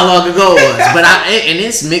 This is how long ago it was. But and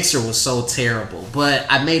this mixer was so terrible. But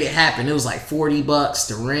I made it happen. It was like $40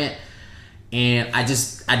 to rent. And I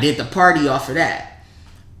did the party off of that.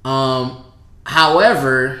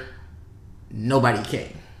 However, nobody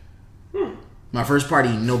came. My first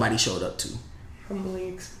party, nobody showed up to.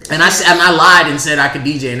 And I lied and said I could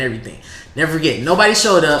DJ and everything. Never forget, nobody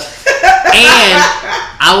showed up. And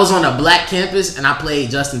I was on a black campus and I played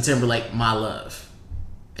Justin Timberlake, My Love.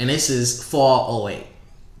 And this is fall 2008.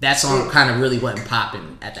 That song kind of really wasn't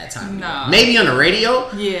popping at that time. No. Maybe on the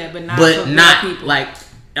radio. Yeah, but not like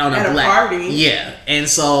on at a black party. Yeah. And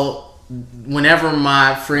so whenever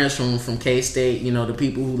my friends from K-State, the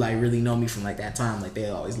people who like really know me from like that time, like they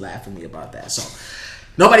always laugh at me about that. So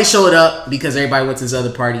nobody showed up because everybody went to this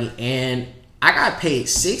other party, and I got paid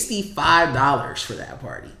 $65 for that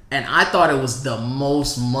party. And I thought it was the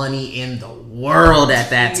most money in the world at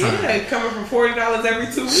that time. Yeah, coming from $40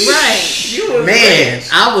 every 2 weeks. Right. You was Man, rich.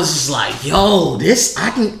 I was just like, yo,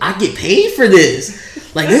 I get paid for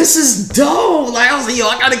this. Like, this is dope. Like, I was like, yo,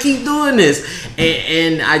 I gotta keep doing this.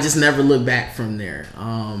 And I just never looked back from there.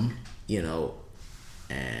 And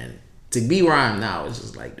to be where I am now is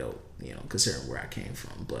just like dope, considering where I came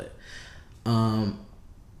from. But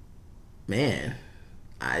man,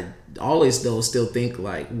 I always though still think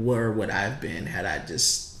like, where would I have been had I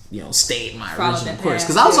just stayed in my original course?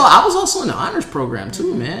 Because I was also in the honors program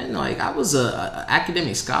too, man. Like I was a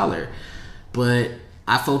academic scholar, but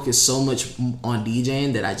I focused so much on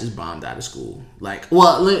DJing that I just bombed out of school. Like,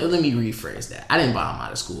 well, let me rephrase that. I didn't bomb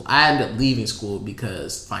out of school. I ended up leaving school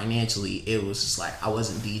because financially it was just like I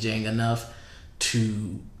wasn't DJing enough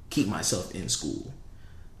to keep myself in school.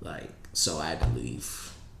 Like, so I had to leave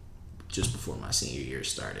just before my senior year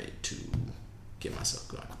started to get myself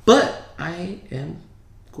going. But I am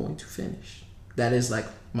going to finish. That is like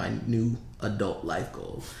my new adult life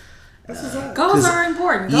goal. Goals are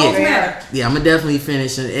important. Goals matter. Yeah, I'm gonna definitely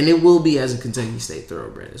finish, and it will be as a Kentucky State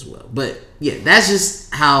thoroughbred as well. But yeah, that's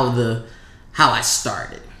just how I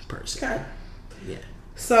started personally. Okay. Yeah.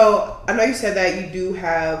 So I know you said that you do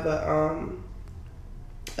have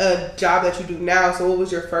a job that you do now. So what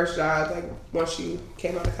was your first job like once you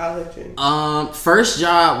came out of college? First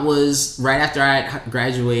job was right after I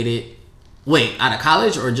graduated. Wait, out of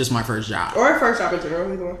college or just my first job? Or first job in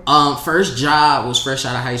general. First job was fresh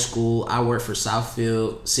out of high school. I worked for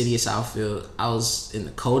Southfield, City of Southfield. I was in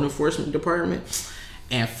the code enforcement department.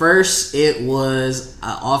 And first, it was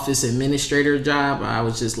an office administrator job. I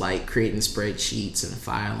was just like creating spreadsheets and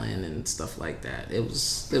filing and stuff like that. It was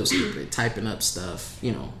stupid, typing up stuff,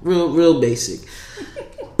 you know, real basic.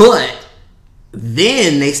 But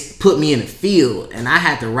then they put me in the field, and I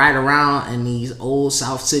had to ride around in these old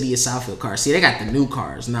South City of Southfield cars. See, they got the new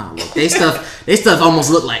cars now. Look, they stuff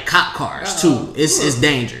almost look like cop cars too. It's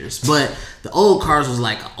dangerous, but the old cars was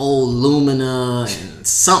like old Lumina and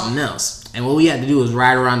something else. And what we had to do was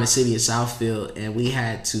ride around the city of Southfield, and we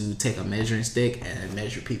had to take a measuring stick and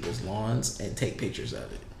measure people's lawns and take pictures of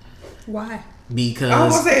it. Why? Because I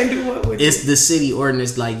was saying, do what with it's the city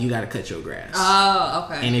ordinance, like you got to cut your grass. Oh,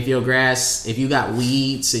 okay. And if you got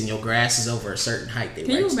weeds and your grass is over a certain height, Can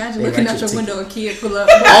you imagine looking out your window, a kid pull up?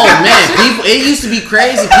 Oh man, it used to be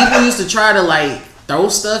crazy. People used to try to like throw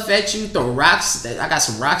stuff at you, throw rocks. I got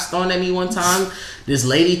some rocks thrown at me one time. This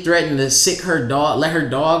lady threatened to sick her dog, let her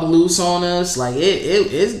dog loose on us. Like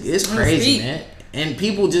it's crazy, man. And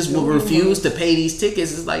people just will refuse to pay these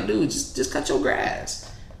tickets. It's like, dude, just cut your grass.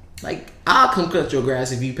 Like, I'll come cut your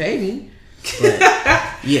grass if you pay me. But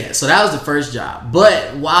yeah, so that was the first job.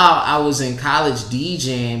 But while I was in college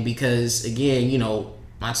DJing, because again, you know,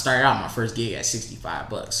 I started out my first gig at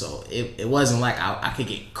 $65, so it wasn't like I could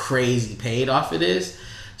get crazy paid off of this.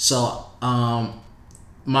 So after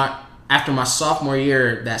my sophomore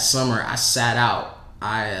year that summer, I sat out.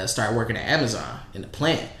 I started working at Amazon in the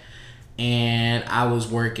plant, and I was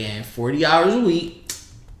working 40 hours a week,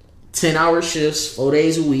 10-hour shifts, 4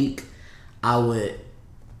 days a week. I would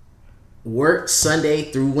work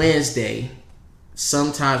Sunday through Wednesday,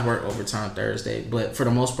 sometimes work overtime Thursday, but for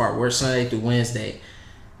the most part, work Sunday through Wednesday.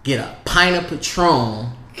 Get a pint of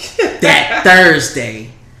Patron that Thursday.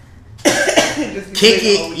 Kick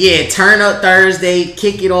it, turn up Thursday,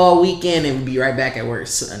 kick it all weekend, and be right back at work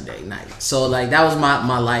Sunday night. So like that was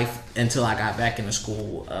my life until I got back into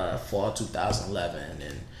school, fall 2011,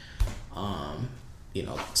 and you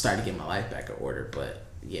know, started to get my life back in order. But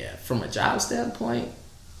yeah, from a job standpoint,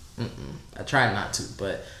 I try not to,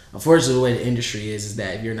 but unfortunately the way the industry is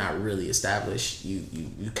that if you're not really established, you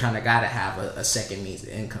kind of got to have a second means of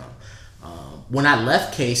income. When I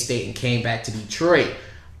left K-State and came back to Detroit,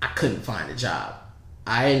 I couldn't find a job.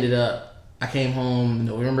 I came home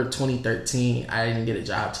November 2013. I didn't get a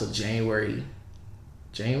job till January?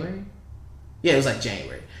 Yeah, it was like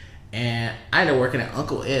January. And I ended up working at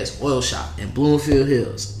Uncle Ed's oil shop in Bloomfield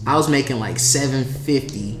Hills. I was making like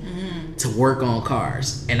 $750 to work on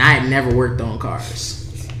cars, and I had never worked on cars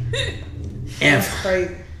ever.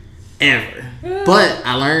 But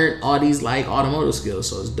I learned all these like automotive skills,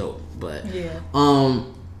 so it's dope. But the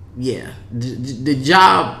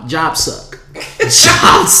job suck.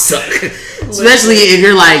 Jobs suck, especially if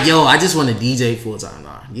you're like, yo, I just want to DJ full time.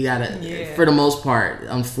 You gotta, for the most part,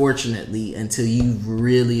 unfortunately, until you've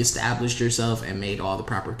really established yourself and made all the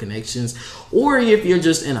proper connections, or if you're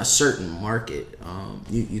just in a certain market,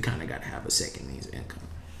 you kind of gotta have a second means of income.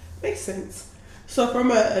 Makes sense. So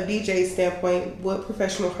from a DJ standpoint, what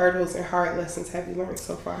professional hurdles and hard lessons have you learned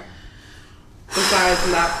so far? Besides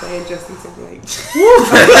not playing Justin Timberlake.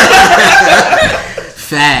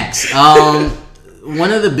 Facts.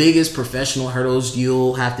 One of the biggest professional hurdles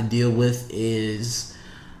you'll have to deal with is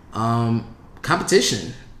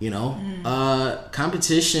competition. You know,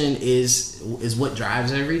 competition is what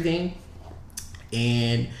drives everything,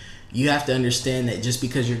 and you have to understand that just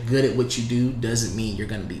because you're good at what you do doesn't mean you're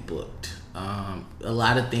going to be booked. A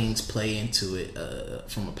lot of things play into it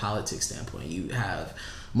from a politics standpoint. You have,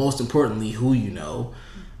 most importantly, who you know.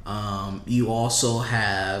 You also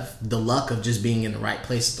have the luck of just being in the right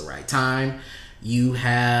place at the right time. You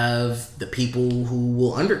have the people who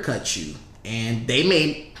will undercut you, and they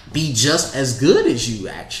may be just as good as you,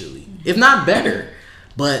 actually, if not better,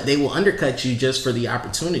 but they will undercut you just for the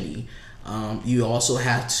opportunity. You also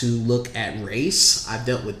have to look at race. I've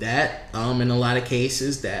dealt with that in a lot of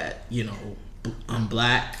cases, that, you know, I'm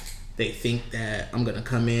black. They think that I'm going to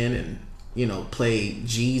come in and, you know, play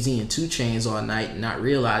Jeezy and 2 Chainz all night, not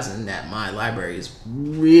realizing that my library is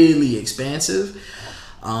really expansive.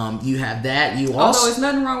 You have that. You also, although it's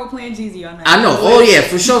nothing wrong with playing Jeezy all night. I know. Oh yeah,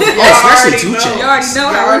 for sure. Especially 2 Chainz. You already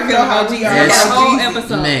know how we feel about Jeezy. That whole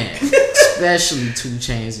episode, man. Especially 2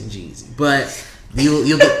 Chainz and Jeezy. But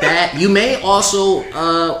you'll get that. You may also.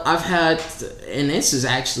 I've had, and this is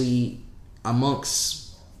actually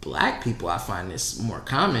amongst black people, I find this more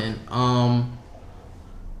common. Man,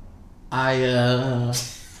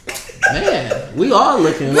 we all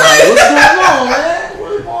looking like, what's going on, man?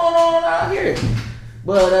 What's going on out here?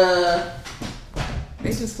 But they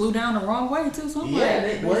just flew down the wrong way too. So yeah,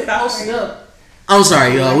 they posted up. I'm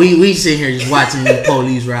sorry, y'all. We sit here just watching the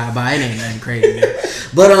police ride by. It ain't nothing crazy.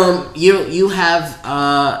 But you have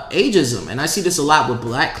ageism, and I see this a lot with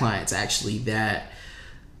black clients actually. That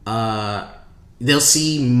they'll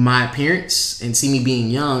see my appearance and see me being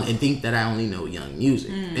young and think that I only know young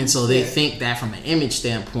music, and so they think that from an image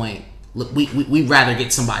standpoint, look, we'd rather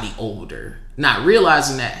get somebody older, not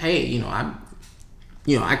realizing that hey,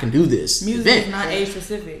 I can do this. Music event. is not age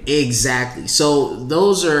specific. Exactly. So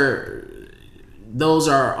those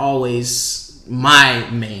are always my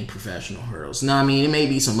main professional hurdles. Now, I mean, it may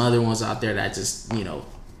be some other ones out there that just,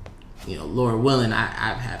 Lord willing, I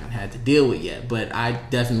haven't had to deal with yet. But I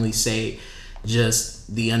definitely say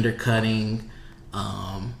just the undercutting.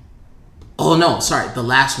 The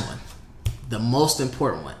last one. The most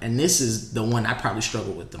important one. And this is the one I probably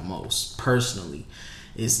struggle with the most personally,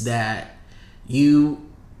 is that you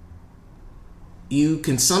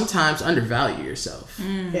can sometimes undervalue yourself.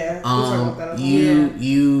 Yeah.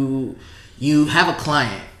 You have a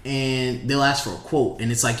client and they'll ask for a quote,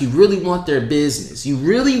 and it's like you really want their business, you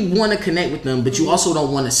really want to connect with them, but you also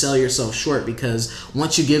don't want to sell yourself short, because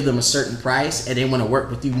once you give them a certain price and they want to work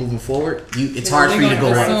with you moving forward, it's hard for you to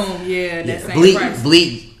go up.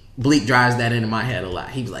 Bleak drives that into my head a lot.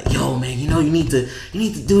 He was like, "Yo, man, you need to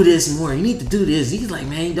do this more. You need to do this." He's like,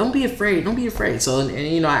 "Man, don't be afraid. So,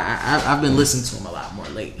 and I've been listening to him a lot more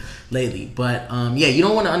lately. But you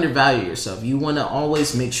don't want to undervalue yourself. You want to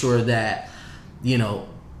always make sure that the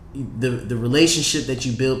relationship that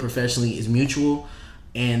you build professionally is mutual,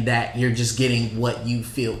 and that you're just getting what you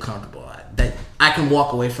feel comfortable at. That I can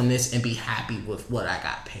walk away from this and be happy with what I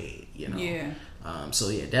got paid. Yeah.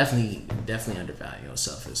 Definitely undervalue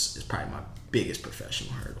yourself is probably my biggest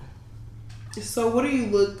professional hurdle. So what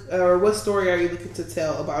story are you looking to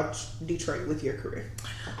tell about Detroit with your career?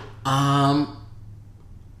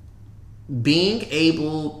 Being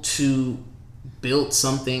able to build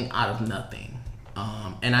something out of nothing.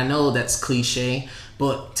 And I know that's cliche,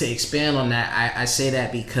 but to expand on that, I say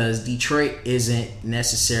that because Detroit isn't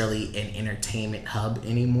necessarily an entertainment hub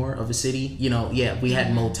anymore of a city. We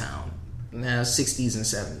had Motown. Now 60s and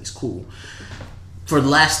 70s, cool. For the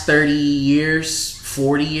last 30 years,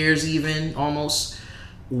 40 years even, almost,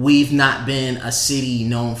 we've not been a city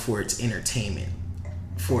known for its entertainment,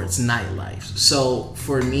 for its nightlife. So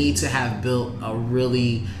for me to have built a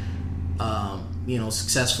really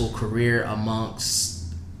successful career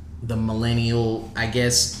amongst the millennial, I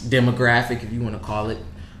guess, demographic, if you want to call it,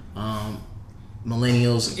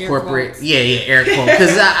 millennials, air corporate quotes. Air quotes,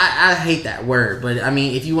 because I hate that word, but I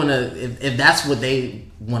mean, if that's what they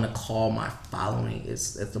want to call my following,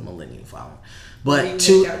 it's the millennial following. But why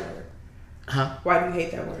do you hate that word? Why do you hate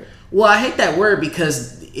that word? Well, I hate that word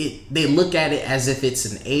because they look at it as if it's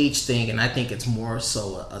an age thing, and I think it's more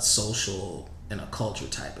so a social and a culture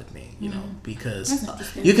type of thing, because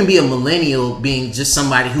you can be a millennial being just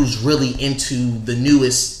somebody who's really into the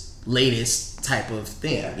newest, latest type of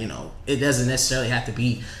thing. It doesn't necessarily have to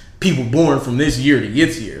be people born from this year to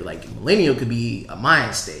this year. Like millennial could be a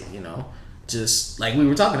mind state, just like we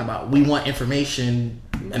were talking about. We want information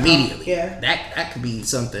immediately. Yeah, that could be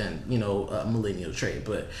something, a millennial trait.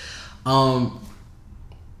 But I'll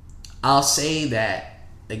say that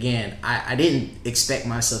again, I didn't expect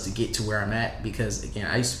myself to get to where I'm at, because again,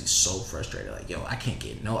 I used to be so frustrated. Like, I can't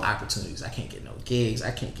get no opportunities, I can't get no gigs,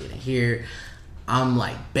 I can't get in here. I'm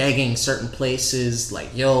like begging certain places, like,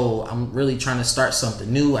 I'm really trying to start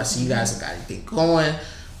something new. I see you guys have got anything going.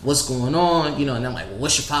 What's going on? And I'm like, well,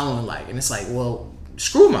 what's your following like? And it's like, well,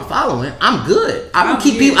 screw my following. I'm good. I'll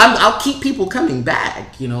keep people coming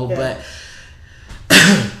back, but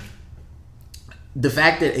the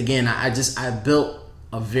fact that, again, I built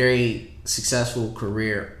a very successful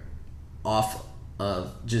career off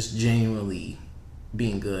of just genuinely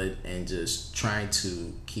being good and just trying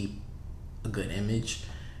to keep a good image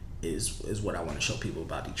is what I want to show people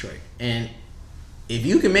about Detroit. And if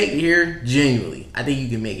you can make it here, genuinely, I think you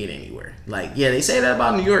can make it anywhere. Like, they say that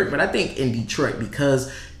about New York, but I think in Detroit,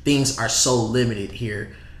 because things are so limited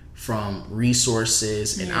here from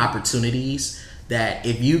resources and opportunities, that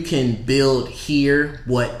if you can build here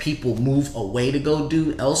what people move away to go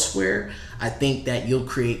do elsewhere, I think that you'll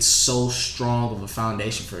create so strong of a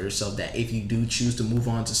foundation for yourself that if you do choose to move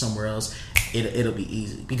on to somewhere else, it'll be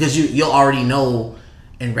easy, because you'll already know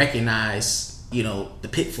and recognize the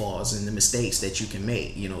pitfalls and the mistakes that you can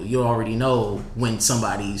make. You already know when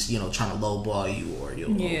somebody's trying to lowball you, or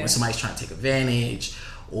when somebody's trying to take advantage,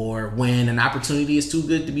 or when an opportunity is too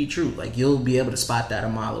good to be true. Like, you'll be able to spot that a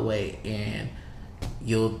mile away, and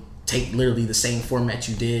you'll take literally the same format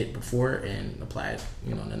you did before and apply it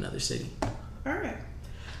in another city. All right.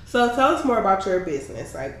 So tell us more about your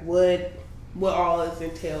business. Like, what what all is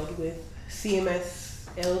entailed with CMS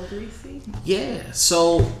L3C? Yeah,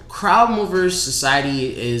 so Crowd Movers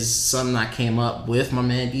Society is something I came up with my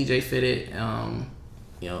man DJ Fitted,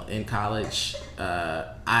 in college.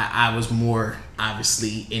 I was more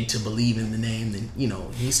obviously into believing the name than,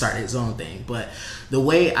 he started his own thing. But the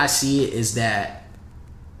way I see it is that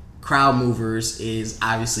crowd movers is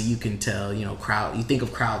obviously, you can tell, you think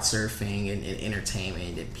of crowd surfing and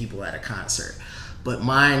entertainment and people at a concert. But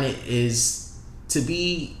mine is to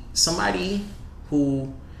be somebody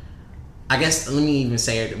who, I guess, let me even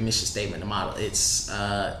say the mission statement, the model. It's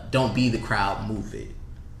don't be the crowd, move it.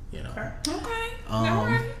 Okay. All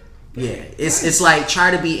right. Yeah, it's like,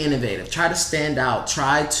 try to be innovative, try to stand out,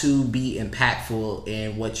 try to be impactful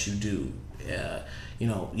in what you do.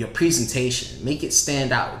 Your presentation, make it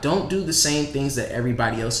stand out. Don't do the same things that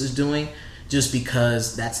everybody else is doing just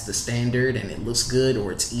because that's the standard and it looks good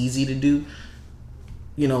or it's easy to do.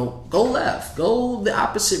 Go left, go the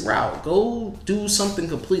opposite route, go do something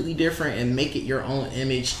completely different and make it your own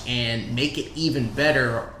image and make it even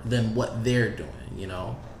better than what they're doing.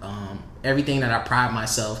 Everything that I pride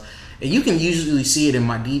myself, and you can usually see it in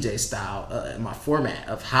my DJ style, in my format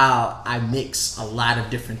of how I mix a lot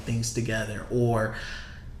of different things together, or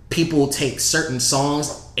people take certain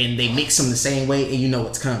songs and they mix them the same way and you know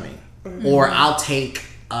what's coming. Mm-hmm. Or I'll take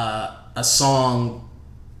a song,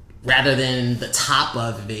 rather than the top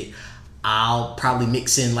of it, I'll probably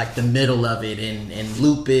mix in like the middle of it and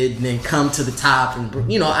loop it and then come to the top,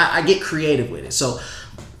 and I get creative with it. So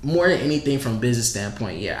more than anything, from a business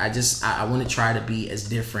standpoint, I want to try to be as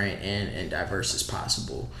different and diverse as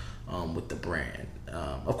possible with the brand.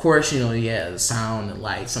 Of course, the sound and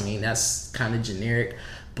lights, that's kind of generic,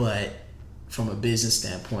 but from a business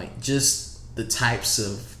standpoint, just the types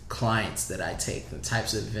of clients that I take, the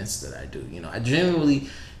types of events that I do, I generally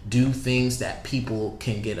do things that people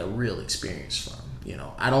can get a real experience from.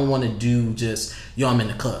 I don't want to do just, I'm in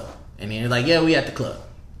the club, and then you're like, yeah, we at the club.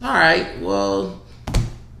 All right, well,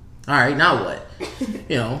 all right, now what?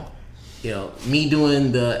 Me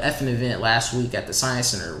doing the effing event last week at the Science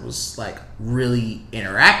Center was like really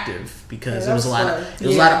interactive because there was a lot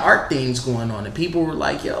of art things going on, and people were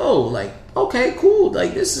like, yo, like, okay, cool,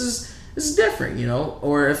 like this is different,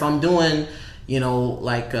 Or if I'm doing,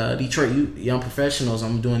 Detroit Young Professionals,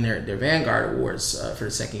 I'm doing their Vanguard Awards for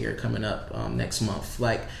the second year coming up next month.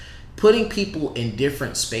 Like, putting people in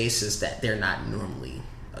different spaces that they're not normally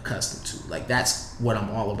accustomed to. Like, that's what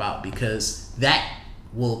I'm all about, because that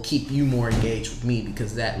will keep you more engaged with me,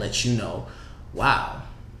 because that lets you know, wow,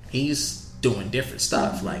 he's doing different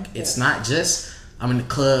stuff. Mm-hmm. Like, it's not just I'm in the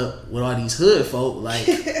club with all these hood folk, like,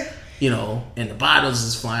 and the bottles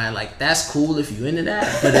is flying. Like, that's cool if you into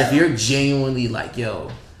that. But if you're genuinely like, yo,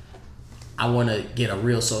 I want to get a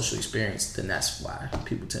real social experience, then that's why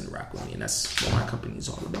people tend to rock with me, and that's what my company is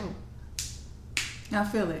all about. I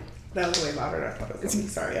feel it. That was way louder than I thought it was going to be.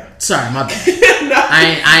 Sorry, y'all. Sorry, my bad. No,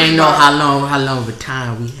 I ain't know how long of a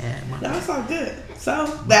time we had. No, it's all good. So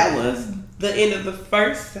that was the end of the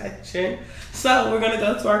first section. So we're going to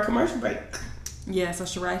go to our commercial break. Yeah, so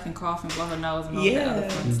Shirai can cough and blow her nose and all that other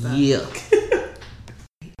fun stuff. Yeah.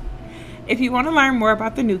 If you want to learn more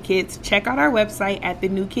about the New Kids, check out our website at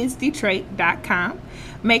thenewkidsdetroit.com.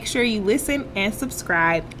 Make sure you listen and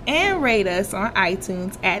subscribe and rate us on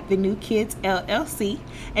iTunes at The New Kids LLC.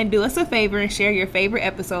 And do us a favor and share your favorite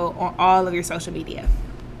episode on all of your social media.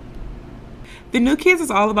 The New Kids is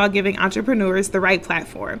all about giving entrepreneurs the right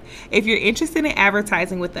platform. If you're interested in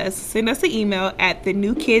advertising with us, send us an email at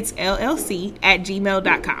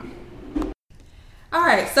thenewkidsllc@gmail.com. All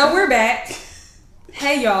right, so we're back.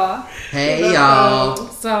 Hey, y'all. Hey, y'all.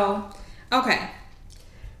 So, okay.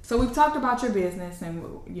 So we've talked about your business and,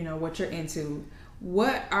 what you're into.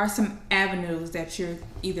 What are some avenues that you're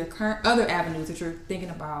other avenues that you're thinking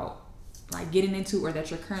about, like, getting into, or that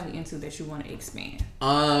you're currently into that you want to expand?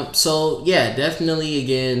 So yeah, definitely,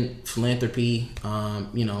 again, philanthropy.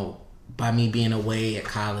 By me being away at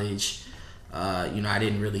college, I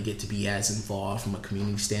didn't really get to be as involved from a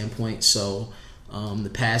community standpoint. So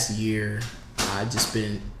the past year, I've just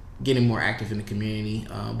been getting more active in the community.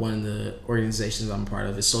 One of the organizations I'm a part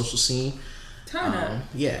of is Social Scene. Turn up.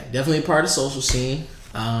 Yeah, definitely a part of Social Scene.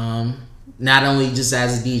 Not only just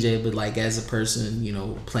as a DJ, but like as a person,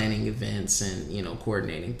 planning events and,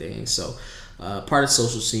 coordinating things. So part of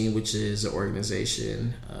Social Scene, which is an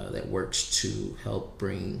organization that works to help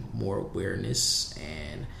bring more awareness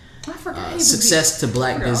and success to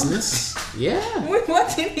Black business. Yeah.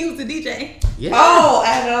 What did he was a DJ? Yeah. Oh,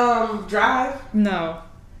 at Drive? No.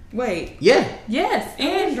 Wait. Yeah. Yes.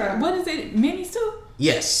 And what is it? Minis too?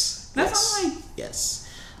 Yes. That's all right. Yes.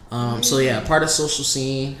 So yeah, part of social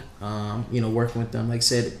scene, working with them, like I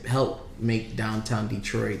said, help make downtown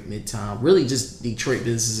Detroit, Midtown, really just Detroit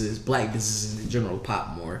businesses, black businesses in general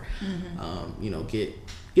pop more.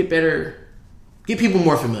 Get better, get people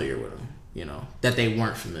more familiar with them, that they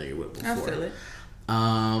weren't familiar with before. I feel it.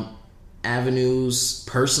 Avenues,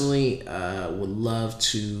 personally, would love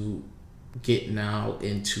to get now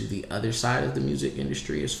into the other side of the music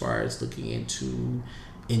industry as far as looking into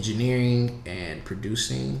engineering and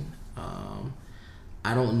producing.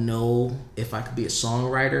 I don't know if I could be a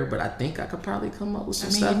songwriter, but I think I could probably come up with some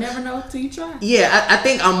stuff. You never know till you try. Yeah, I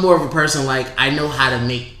think I'm more of a person, like, I know how to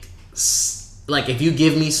make, like, if you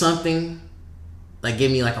give me something, like,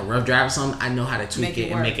 give me, like, a rough draft or something, I know how to tweak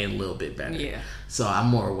it and make it a little bit better. Yeah. So I'm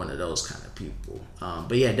more one of those kind of people.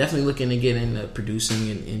 But yeah, definitely looking to get into producing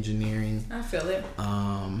and engineering. I feel it.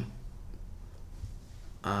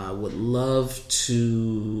 I would love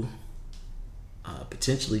to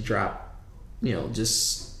potentially drop,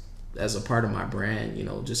 just as a part of my brand,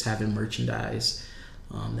 just having merchandise.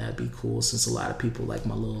 That'd be cool, since a lot of people like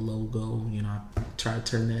my little logo. I try to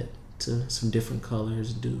turn that to some different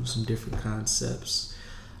colors, do some different concepts.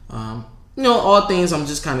 All things I'm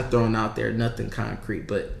just kind of throwing out there, nothing concrete,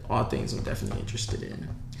 but all things I'm definitely interested in.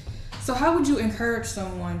 So how would you encourage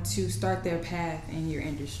someone to start their path in your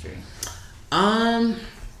industry? I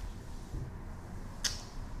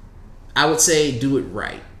would say do it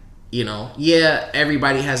right. Yeah,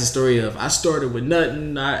 everybody has a story of, I started with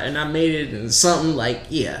nothing and I made it and something, like,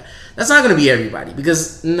 yeah, that's not going to be everybody,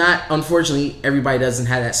 because unfortunately, everybody doesn't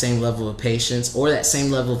have that same level of patience or that same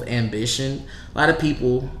level of ambition. A lot of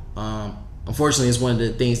people, unfortunately, is one of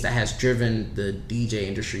the things that has driven the DJ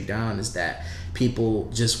industry down, is that people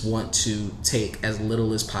just want to take as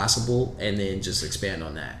little as possible and then just expand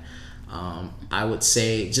on that. I would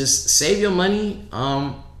say just save your money.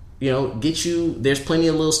 There's plenty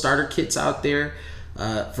of little starter kits out there.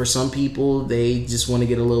 For some people, they just want to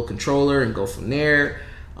get a little controller and go from there.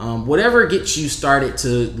 Whatever gets you started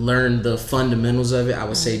to learn the fundamentals of it, I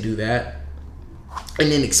would say do that.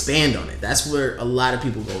 And then expand on it. That's where a lot of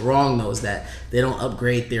people go wrong, though, is that they don't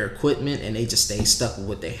upgrade their equipment and they just stay stuck with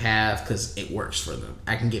what they have because it works for them.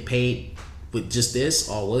 I can get paid with just this.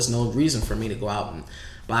 There's no reason for me to go out and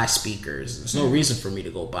buy speakers. There's no reason for me to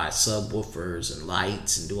go buy subwoofers and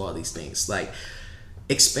lights and do all these things. Like,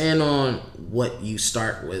 expand on what you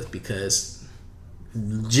start with, because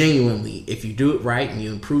genuinely, if you do it right and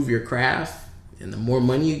you improve your craft, and the more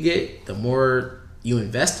money you get, the more you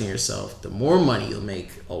invest in yourself, the more money you'll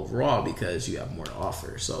make overall, because you have more to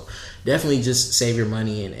offer. So definitely just save your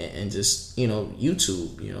money and just,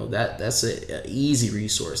 YouTube, that's an easy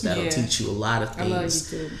resource that'll teach you a lot of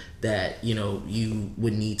things that, you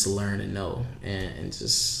would need to learn and know, and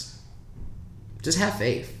just have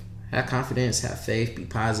faith, have confidence, have faith, be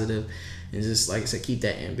positive, and just, like I said, keep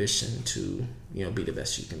that ambition to, be the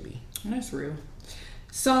best you can be. That's real.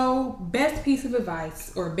 So, best piece of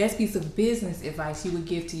advice or best piece of business advice you would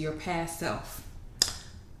give to your past self?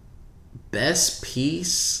 Best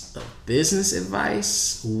piece of business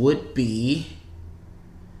advice would be,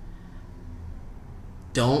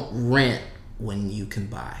 don't rent when you can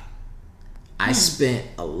buy. I spent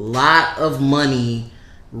a lot of money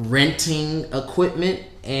renting equipment,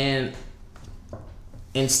 and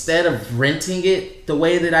instead of renting it the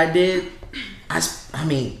way that I did,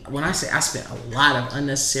 when I say I spent a lot of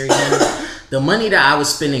unnecessary money, the money that I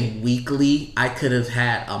was spending weekly, I could have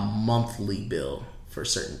had a monthly bill for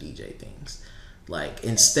certain DJ things. Like,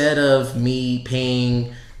 instead of me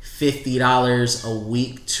paying $50 a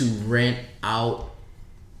week to rent out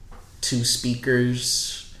 2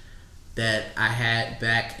 speakers that I had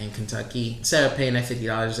back in Kentucky, instead of paying that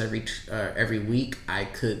 $50 every week, I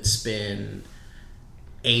could spend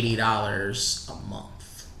 $80 a month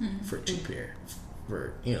for a pair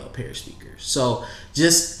of speakers. So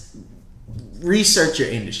just research your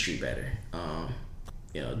industry better.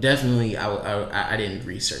 Definitely I didn't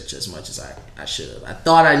research as much as I should have. I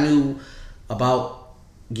thought I knew about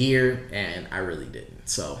gear, and I really didn't.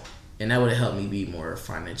 So, and that would have helped me be more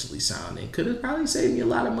financially sound, and could have probably saved me a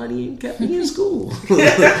lot of money and kept me in school.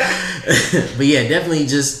 But yeah, definitely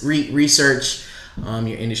just research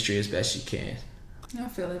your industry as best you can. I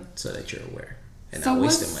feel it. So that you're aware and not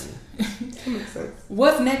wasting money. That makes sense.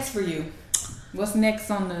 What's next for you? What's next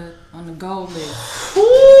on the goal list?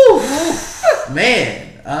 Woo!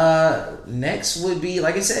 Man, next would be,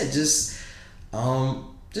 like I said, just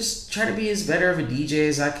try to be as better of a DJ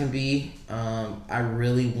as I can be. I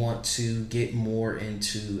really want to get more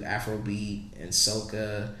into Afrobeat and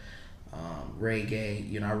soca,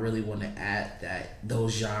 reggae. I really want to add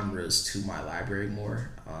those genres to my library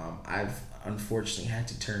more. unfortunately had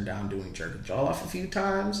to turn down doing Jerk and Jollof a few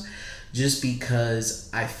times, just because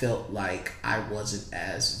I felt like I wasn't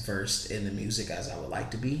as versed in the music as I would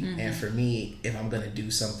like to be. Mm-hmm. And for me, if I'm gonna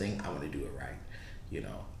do something, I want to do it right. You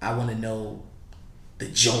know, I want to know the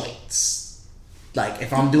joints. Like,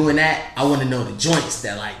 if I'm doing that, I want to know the joints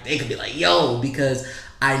that, like, they could be like, yo, because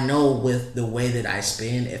I know with the way that I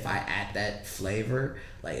spin, if I add that flavor,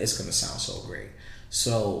 like, it's gonna sound so great.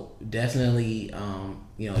 So definitely,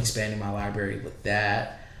 expanding my library with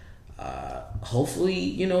that.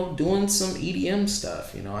 Hopefully, doing some EDM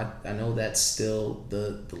stuff. I know that's still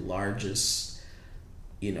the largest,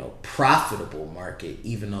 profitable market,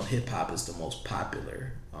 even though hip hop is the most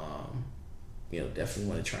popular. Definitely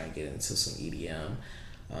want to try and get into some EDM.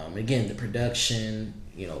 Again, the production,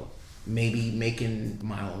 maybe making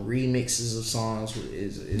my own remixes of songs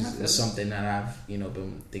is something that I've,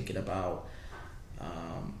 been thinking about.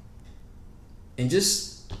 And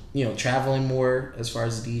just, traveling more as far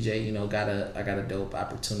as DJ, I got a dope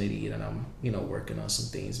opportunity that I'm, working on some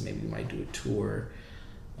things. Maybe we might do a tour.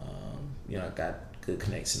 I got good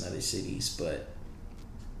connects in other cities, but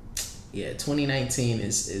yeah, 2019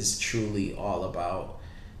 is truly all about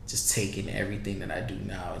just taking everything that I do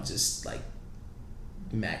now and just like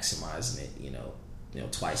maximizing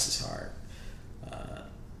it, twice as hard.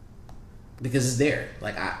 Because it's there.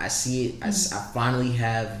 Like, I see it. I finally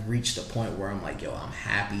have reached a point where I'm like, yo, I'm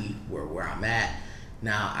happy where I'm at.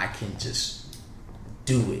 Now I can just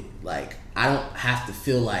do it. Like, I don't have to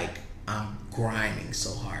feel like I'm grinding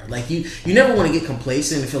so hard. Like, you never want to get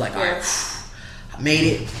complacent and feel like, all right, I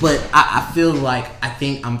made it. But I feel like I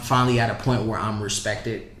think I'm finally at a point where I'm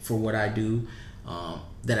respected for what I do,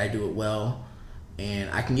 that I do it well.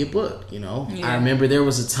 And I can get booked, Yeah. I remember there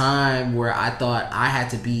was a time where I thought I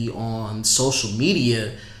had to be on social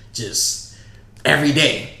media just every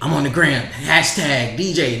day. I'm on the gram, hashtag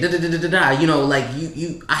DJ,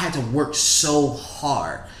 I had to work so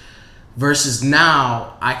hard. Versus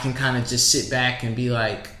now, I can kind of just sit back and be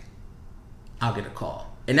like, I'll get a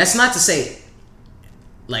call. And that's not to say,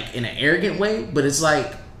 like, in an arrogant way, but it's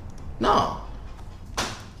like, no.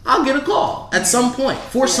 I'll get a call at some point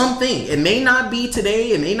for something. It may not be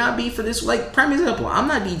today. It may not be for this. Like, prime example, I'm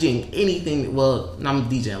not DJing anything. Well, I'm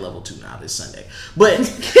DJing level 2 now this Sunday. But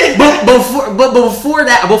before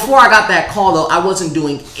I got that call though, I wasn't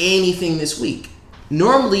doing anything this week.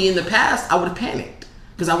 Normally in the past, I would have panicked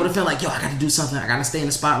because I would have felt like, yo, I got to do something. I got to stay in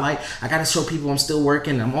the spotlight. I got to show people I'm still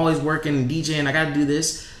working. I'm always working and DJing. I got to do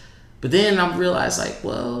this. But then I realized, like,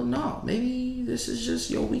 well, no, maybe this is just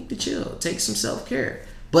your week to chill. Take some self-care.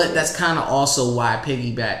 But that's kind of also why I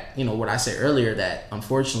piggyback, what I said earlier, that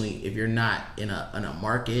unfortunately, if you're not in a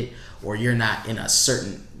market or you're not in a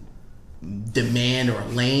certain demand or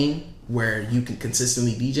lane where you can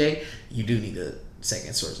consistently DJ, you do need a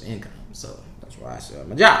second source of income. So that's why I still have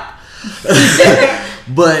my job.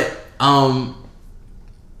 But I'm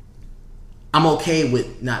okay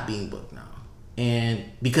with not being booked now. And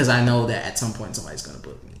because I know that at some point somebody's going to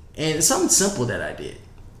book me. And it's something simple that I did.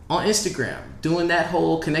 On Instagram, doing that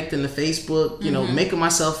whole connecting to Facebook, making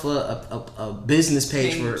myself a business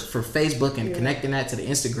page for Facebook and connecting that to the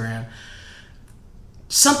Instagram.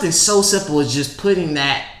 Something so simple as just putting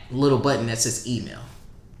that little button that says email.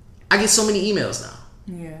 I get so many emails now.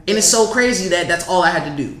 Yeah. And it's so crazy that that's all I had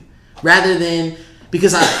to do. Rather than,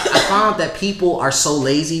 because I found that people are so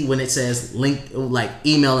lazy when it says link, like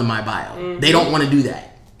email in my bio. Mm-hmm. They don't want to do that.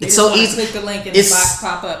 It's so easy. Click the link and the box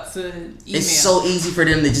pop up to email. It's so easy for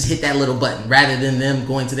them to just hit that little button rather than them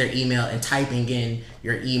going to their email and typing in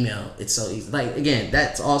your email. It's so easy. Like, again,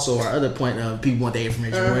 that's also our other point of people want their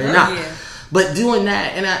information more than not. Yeah. But doing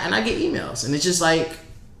that, and I get emails, and it's just like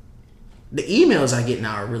the emails I get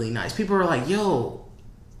now are really nice. People are like, "Yo,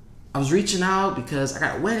 I was reaching out because I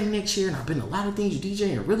got a wedding next year, and I've been to a lot of things you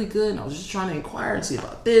DJing are really good, and I was just trying to inquire and see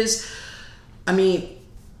about this." I mean,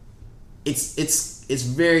 it's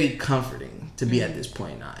very comforting to be at this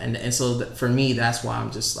point now, and so for me, that's why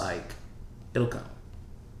I'm just like, it'll come.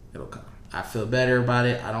 I feel better about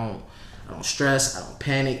it. I don't stress. I don't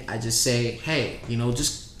panic. I just say, hey,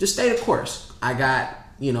 just stay the course. I got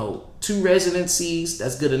 2 residencies.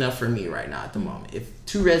 That's good enough for me right now at the moment. If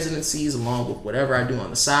 2 residencies along with whatever I do on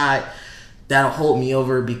the side, that'll hold me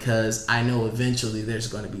over because I know eventually there's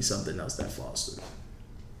going to be something else that falls through,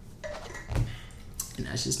 and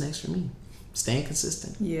that's just next for me. Staying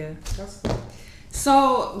consistent. Yeah. That's cool.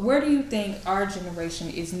 So, where do you think our generation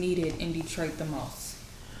is needed in Detroit the most?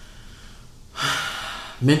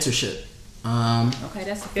 Mentorship. Okay,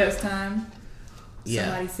 that's the first time.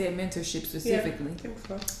 Somebody said mentorship specifically.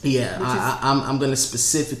 Yeah, I'm gonna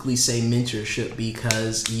specifically say mentorship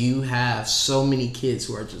because you have so many kids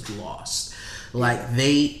who are just lost. Like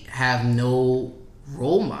they have no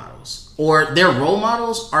role models, or their role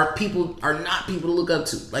models are not people to look up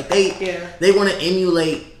to. Like they want to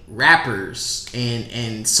emulate rappers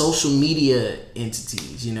and social media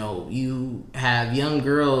entities. You know, you have young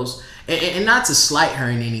girls, and not to slight her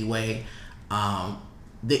in any way.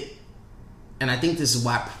 And I think this is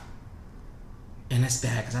why, and that's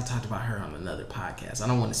bad because I talked about her on another podcast. I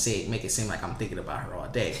don't want to make it seem like I'm thinking about her all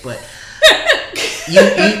day, but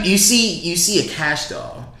you see a Cash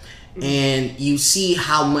Doll, and you see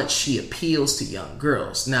how much she appeals to young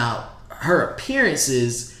girls. Now, her appearance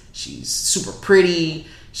is she's super pretty.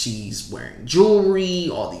 She's wearing jewelry,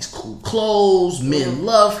 all these cool clothes. Men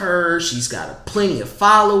love her. She's got plenty of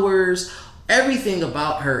followers. Everything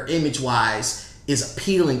about her, image-wise, is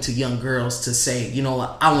appealing to young girls to say, you know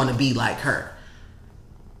what, I want to be like her.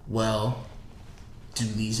 Well, do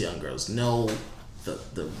these young girls know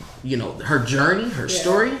the her journey, her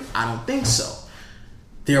story? I don't think so.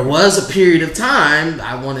 There was a period of time,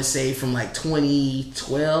 I want to say from like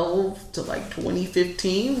 2012 to like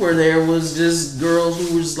 2015, where there was just girls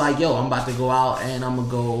who was like, yo, I'm about to go out and I'm going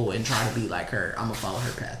to go and try to be like her. I'm going to follow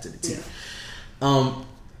her path to the T.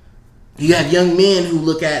 You have young men who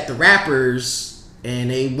look at the rappers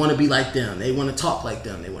and they want to be like them. They want to talk like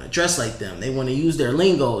them. They want to dress like them. They want to use their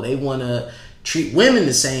lingo. They want to treat women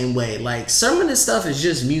the same way. Like some of this stuff is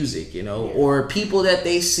just music, or people that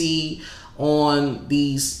they see on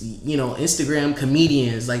these, Instagram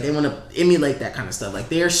comedians. Like they want to emulate that kind of stuff. Like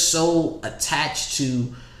they're so attached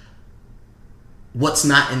to what's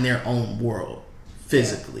not in their own world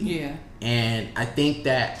physically. Yeah. And I think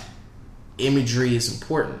that imagery is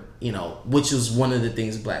important. Which was one of the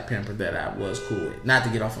things Black Panther that I was cool with. Not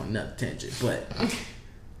to get off on another tangent, but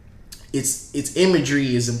its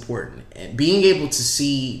imagery is important. And being able to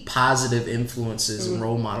see positive influences and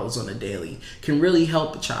role models on a daily can really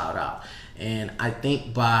help a child out. And I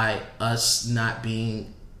think by us not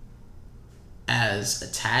being as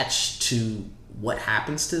attached to what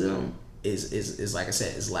happens to them is like I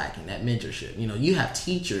said, is lacking. That mentorship. You have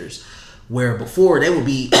teachers where before they would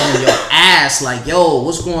be on your ass like, yo,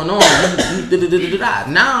 what's going on?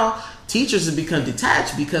 Now teachers have become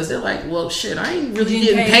detached because they're like, well, shit, I ain't really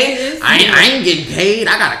getting paid. I ain't getting paid.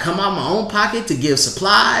 I gotta come out my own pocket to give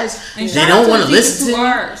supplies. And they don't want to listen to me.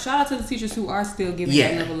 Shout out to the teachers who are still giving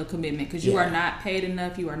that level of commitment, because you are not paid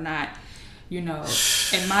enough. You are not,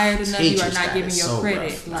 admired enough. Teachers, you are not giving your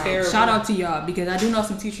credit. Like, shout out to y'all, because I do know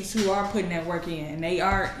some teachers who are putting that work in, and they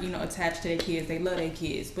are, attached to their kids. They love their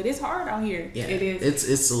kids, but it's hard out here. Yeah, it is.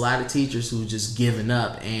 It's a lot of teachers who just given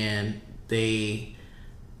up, and they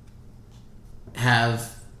have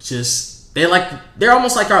they're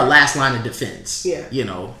almost like our last line of defense.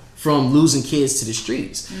 Yeah, from losing kids to the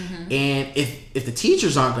streets. Mm-hmm. And if the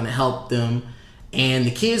teachers aren't going to help them, and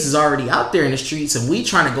the kids is already out there in the streets, and we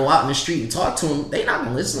trying to go out in the street and talk to them, they not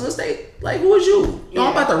gonna listen to us. They like, who is you?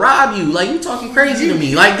 I'm about to rob you. Like, you talking crazy to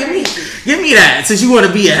me. Like, give me that. Since you want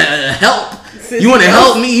to be a help, you want to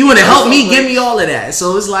help me. You want to help me. Give me all of that.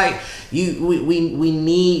 So it's like we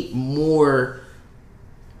need more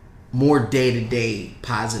day-to-day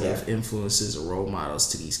positive influences or role models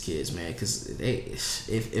to these kids, man. Because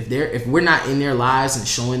if we're not in their lives and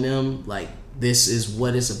showing them like, this is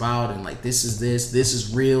what it's about, and like this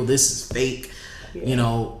is real, this is fake,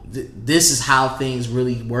 this is how things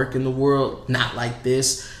really work in the world, not like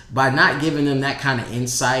this. By not giving them that kind of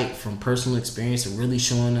insight from personal experience and really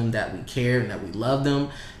showing them that we care and that we love them,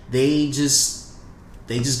 they just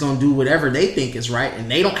gonna do whatever they think is right,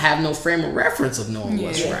 and they don't have no frame of reference of knowing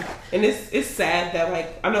what's right. And it's sad that,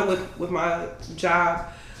 like, I know with my job,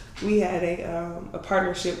 we had a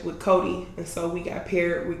partnership with Cody, and so we got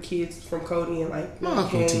paired with kids from Cody, and like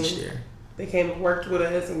they came and worked with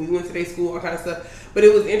us, and we went to their school, all kind of stuff. But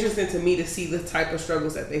it was interesting to me to see the type of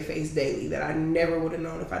struggles that they face daily that I never would have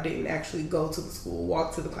known if I didn't actually go to the school,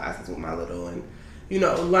 walk to the classes with my little, and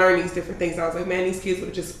learn these different things. And I was like, man, these kids would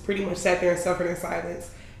have just pretty much sat there and suffered in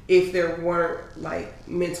silence if there weren't like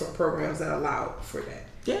mentor programs that allowed for that.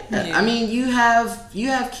 Yeah. I mean, you have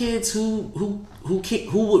kids who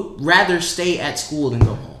would rather stay at school than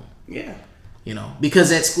go home. Yeah.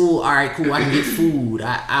 Because at school, all right, cool, I can get food.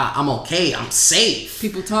 I'm okay. I'm safe.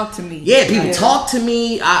 People talk to me. Yeah, people talk to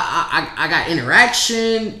me. I got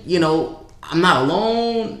interaction. I'm not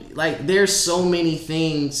alone. Like, there's so many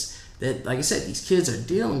things that, like I said, these kids are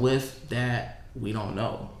dealing with that we don't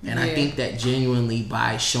know. And I think that genuinely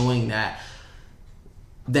by showing that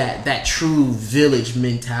that true village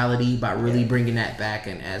mentality by really bringing that back,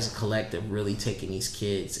 and as a collective really taking these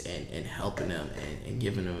kids and helping them and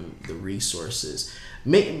giving them the resources.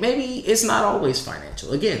 Maybe it's not always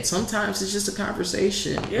financial. Again, sometimes it's just a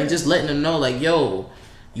conversation and just letting them know, like, yo,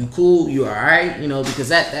 you cool, you all right, you know, because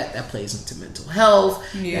that plays into mental health,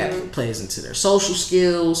 that plays into their social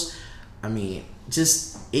skills. I mean,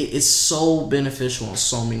 just it's so beneficial on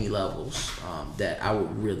so many levels that I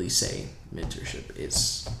would really say mentorship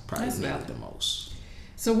is probably needed the most.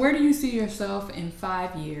 So where do you see yourself in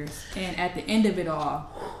 5 years? And at the end of it all,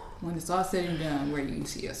 when it's all said and done, where do you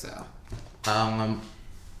see yourself? 5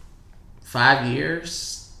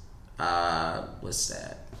 years, what's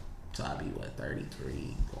that? So I'll be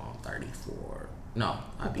 33, going on 34. No,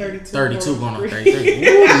 I'll be 32 going on 33.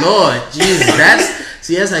 Ooh, Lord, Jesus,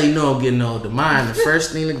 that's how you know I'm getting old. The mind, the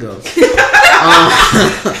first thing to go.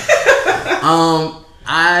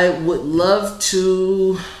 I would love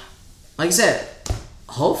to, like I said,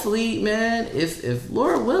 hopefully, man, if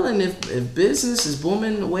Lord willing, if business is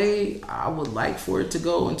booming the way I would like for it to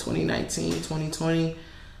go in 2019, 2020,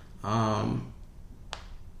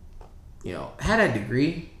 you know, had that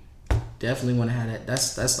degree. Definitely want to have that.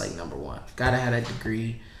 That's like number one. Gotta have that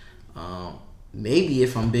degree. Maybe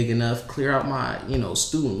if I'm big enough, clear out my, you know,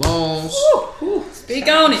 student loans. Speak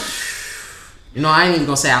on it. You know, I ain't even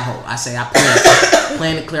gonna say I hope. I say I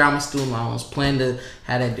plan to clear out my student loans. Plan to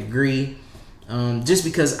have that degree. Just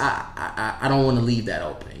because I don't want to leave that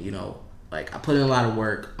open. You know, like I put in a lot of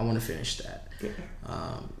work. I want to finish that.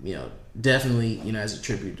 You know, definitely. You know, as a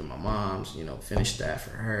tribute to my mom's. You know, finish that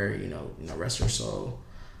for her. You know, rest her soul.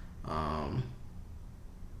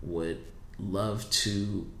 Would love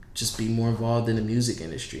to just be more involved in the music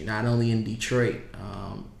industry, not only in Detroit,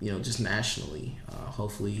 you know, just nationally.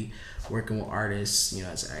 Hopefully working with artists, you know,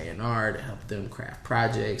 as an A&R to help them craft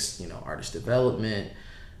projects, you know, artist development.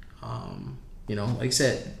 You know, like I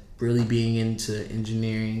said, really being into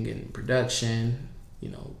engineering and production, you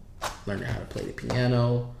know, learning how to play the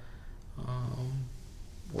piano,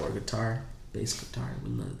 or guitar, bass guitar,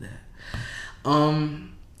 would love that.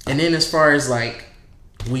 And then as far as like,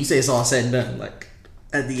 when you say it's all said and done, like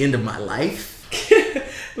at the end of my life,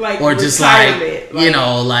 like or just like, you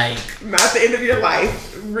know, like not the end of your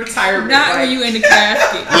life, retirement. Not like, when you in the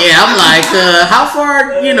casket. Yeah, I'm like, how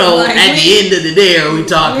far, you know, like, at the end of the day are we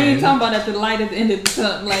talking? We ain't talking about at the light at the end of the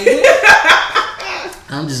tunnel. Like,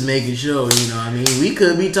 I'm just making sure, you know, I mean, we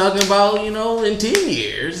could be talking about, you know, in 10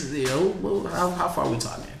 years, you know, how far are we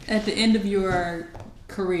talking? At the end of your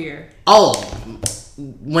career. Oh,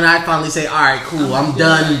 when I finally say, all right, cool, I'm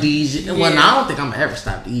done DJing. Yeah. Well, no, I don't think I'm going to ever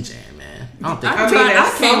stop DJing, man. I don't think I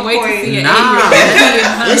can't wait to see it.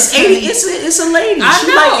 It's a lady. I She's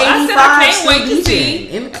know. like 85. I can't wait to see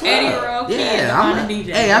in the club. 80-year-old kid on the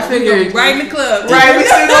DJ. Hey, I figured right in the club. Right, we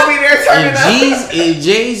still gonna be there turning up. If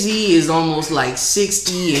Jay-Z is almost like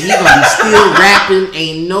 60 and he's gonna be still rapping,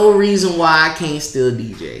 ain't no reason why I can't still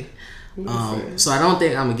DJ. So I don't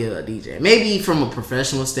think I'm gonna get a DJ. Maybe from a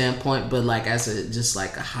professional standpoint, but like as a just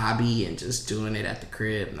like a hobby and just doing it at the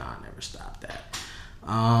crib, nah, I never stopped that.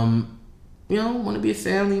 You know, want to be a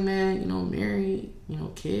family man. You know, married. You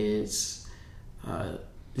know, kids.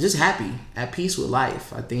 Just happy, at peace with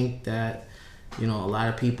life. I think that, you know, a lot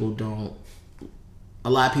of people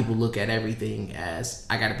look at everything as,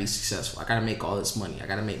 I gotta be successful. I gotta make all this money. I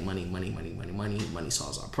gotta make money. Money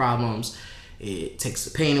solves our problems. It takes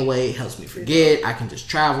the pain away. It helps me forget. I can just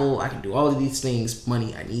travel. I can do all of these things.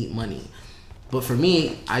 Money. I need money. But for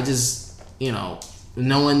me, I just, you know,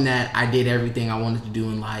 knowing that I did everything I wanted to do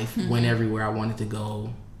in life, went everywhere I wanted to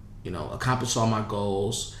go, you know, accomplished all my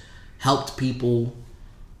goals, helped people,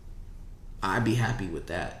 I'd be happy with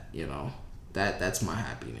that, you know. That's my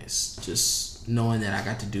happiness. Just knowing that I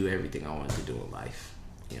got to do everything I wanted to do in life,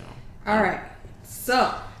 you know. All right.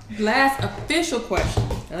 So, last official question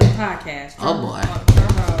of the podcast. Oh boy.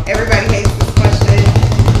 Everybody hates this question.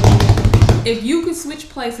 If you could switch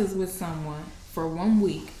places with someone for 1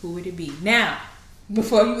 week, who would it be? Now,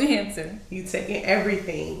 before you answer. You taking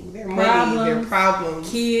everything. Their money, their problems.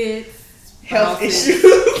 Kids. Health issues.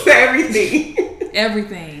 Everything.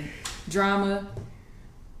 Everything. Drama.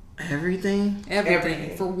 Everything.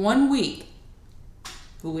 For 1 week,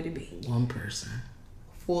 who would it be? One person.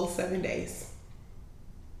 Full 7 days.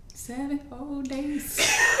 7 whole days.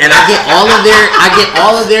 And I get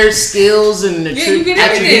all of their skills and the you get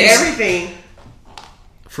everything.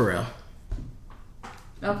 Pharrell.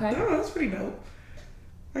 Okay. Oh, that's pretty dope.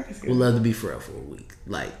 Would love to be Pharrell for a week.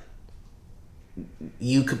 Like,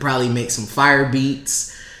 you could probably make some fire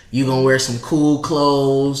beats. You gonna wear some cool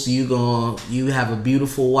clothes. You have a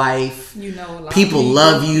beautiful wife. You know, a lot people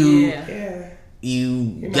love you. Yeah.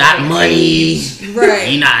 you got money. Right.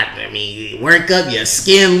 You not. I mean, you work up. Your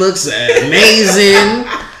skin looks amazing.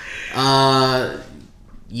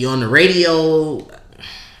 You on the radio.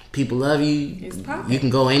 People love you. It's popping. You can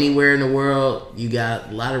go anywhere in the world. You got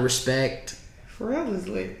a lot of respect. Pharrell is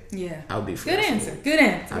lit. Yeah. I would be Good Pharrell. answer. Good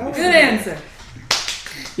answer. Good Good answer.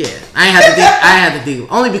 Yeah, I ain't have to think. I had to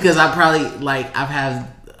think only because I probably like I've had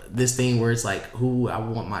this thing where it's like who I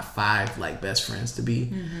want my 5 like best friends to be.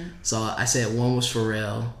 Mm-hmm. So I said 1 was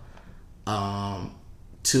Pharrell.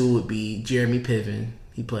 2 would be Jeremy Piven.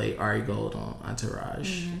 He played Ari Gold on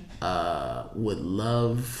Entourage. Mm-hmm. Would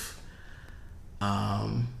love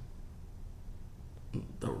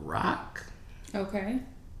The Rock. Okay.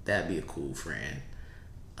 That'd be a cool friend.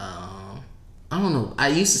 I don't know. I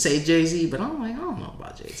used to say Jay-Z, but I'm like, I don't know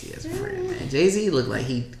about Jay-Z as a friend, man. Jay-Z looked like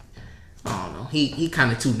I don't know. He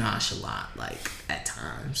kind of too nonchalant, like, at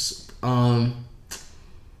times. I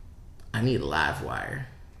need a live wire.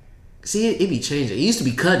 See, it be changing. It used to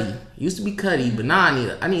be Cuddy. But now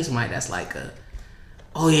I need somebody that's like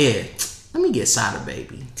oh yeah, let me get Sada,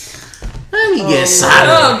 baby. Let me get Sada.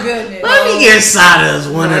 Oh, goodness. Let me get Sada as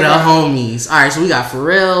one of the homies. All right, so we got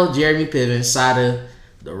Pharrell, Jeremy Piven, Sada,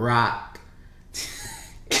 The Rock.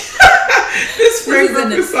 This friend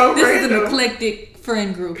group is so This random. is an eclectic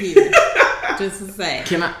friend group here. Just to say.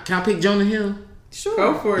 Can I pick Jonah Hill? Sure.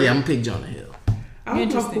 Go for it. Yeah, I'm gonna pick Jonah Hill. I don't know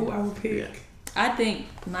Interesting. who I would pick. Yeah. I think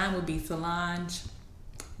mine would be Solange,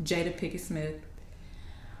 Jada Pinkett Smith.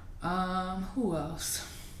 Who else?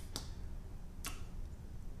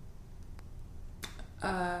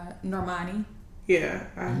 Normani. Yeah,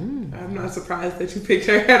 I'm not surprised that you picked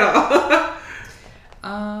her at all.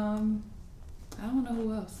 I don't know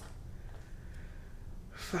who else.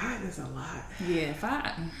 5 is a lot. Yeah,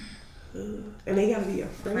 5. And they gotta be your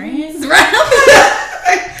friends. Friends, right?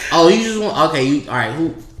 Oh, you just want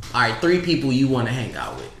all right, 3 people you want to hang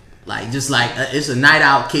out with, like just like it's a night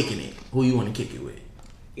out kicking it. Who you want to kick it with?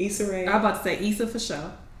 Issa Rae. I'm about to say Issa for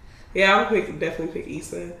sure. Yeah, I would definitely pick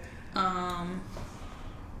Issa. Oh.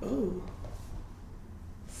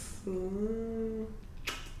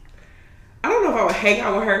 I don't know if I would hang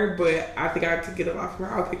out with her, but I think I could get a lot from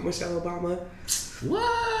her. I would pick Michelle Obama.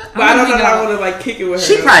 What? But I don't know if I want to like kick it with her.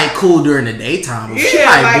 She probably cool during the daytime, but she Yeah,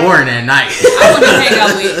 probably like- boring at night. I want to hang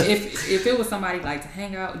out with if it was somebody like to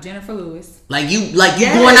hang out with Jennifer Lewis. Like you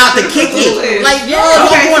Yes, going out to kick Jennifer Lewis. it. Like Yeah. you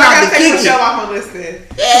Okay, so going I out gotta to take kick Michelle it. off my list then.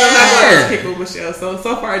 Yeah. I'm not going to kick with Michelle. So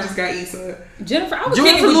far I just got Issa. Jennifer, I would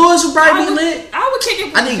Jennifer kick it with, Lewis would probably be lit. I would kick it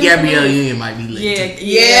with I think Jennifer Gabrielle Lewis. Union might be lit. too.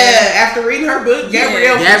 Yeah, after reading her book,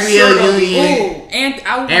 Gabrielle for Gabrielle sure gonna be Union. lit. Ooh, and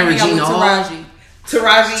I would And hang out with Regina Hall. Taraji.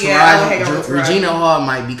 Taraji, yeah, I would hang out with Taraji. Regina Hall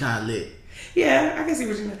might be kind of lit. Yeah, I can see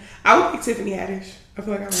Regina. I would pick Tiffany Haddish. I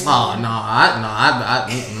feel like I would. Oh no, no. I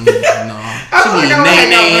She feel like I would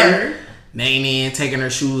hang out with her. Nay, taking her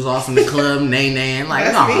shoes off in the club, Nay. Like,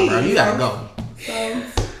 That's no, me, bro, you gotta go.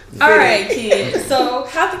 All right, kids. So,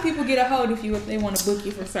 how can people get a hold of you if they want to book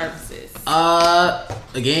you for services?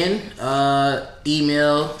 Again,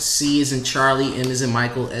 email C is in Charlie, M is in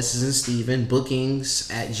Michael, S is in Steven,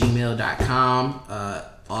 bookings@gmail.com.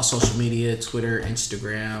 All social media, Twitter,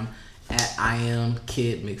 Instagram, I am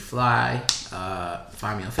Kid McFly.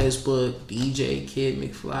 Find me on Facebook, DJ Kid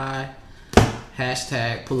McFly.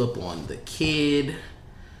 Hashtag pull up on the kid.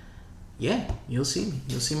 Yeah, you'll see me.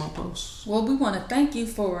 You'll see my posts. Well, we want to thank you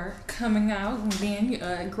for coming out and being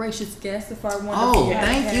a gracious guest of our wonderful Oh, podcast.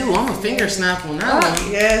 thank you. I'm a finger snap on that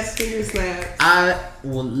one. Yes, finger snap. I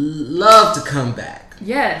would love to come back.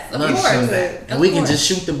 Yes, of Love to come course. back. And we can just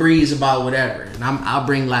shoot the breeze about whatever. And I'll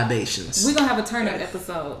bring libations. We're going to have a turn-up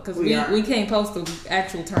episode because We are. we can't post the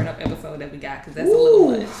actual turn-up episode that we got because that's a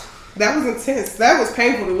little much. That was intense. That was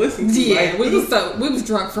painful to listen to. Yeah, Like, we was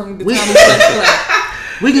drunk from the time we started playing.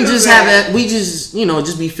 We can just have that. We just,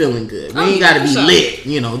 just be feeling good. We ain't got to be sure. lit.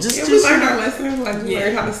 yeah, Just we learned our lesson. Like, we Yeah.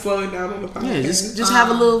 learned how to slow it down on the podcast. yeah, just have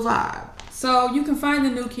a little vibe. So you can find the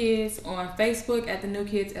New Kids on Facebook at the New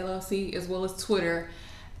Kids LLC as well as Twitter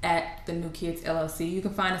at the New Kids LLC. You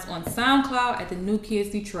can find us on SoundCloud at the New Kids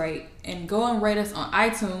Detroit and go and rate us on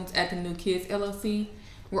iTunes at the New Kids LLC.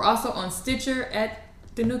 We're also on Stitcher at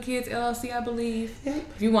the New Kids LLC, I believe. Yep.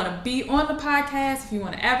 If you want to be on the podcast, if you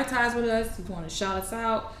want to advertise with us, if you want to shout us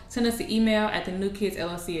out, send us an email at the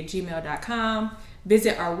newkidsllc@gmail.com.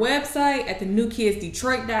 Visit our website at the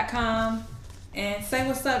newkidsdetroit.com and say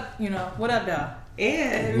what's up, what up, though?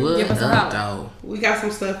 And What Give us a up, holler. though? we got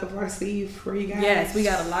some stuff up our sleeve for you guys. Yes, we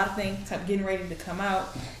got a lot of things getting ready to come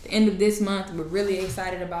out. The end of this month, we're really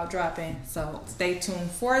excited about dropping. So stay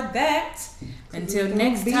tuned for that. Until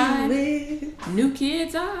next Be time, lit. New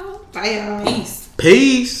Kids out. Bye, y'all. Peace.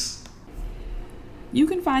 Peace. You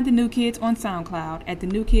can find The New Kids on SoundCloud at The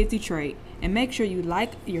New Kids Detroit, and make sure you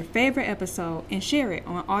like your favorite episode and share it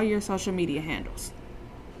on all your social media handles.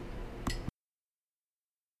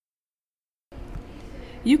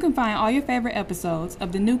 You can find all your favorite episodes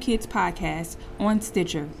of the New Kids podcast on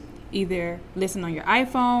Stitcher. Either listen on your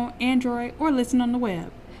iPhone, Android, or listen on the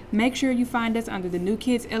web. Make sure you find us under the New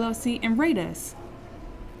Kids LLC and rate us.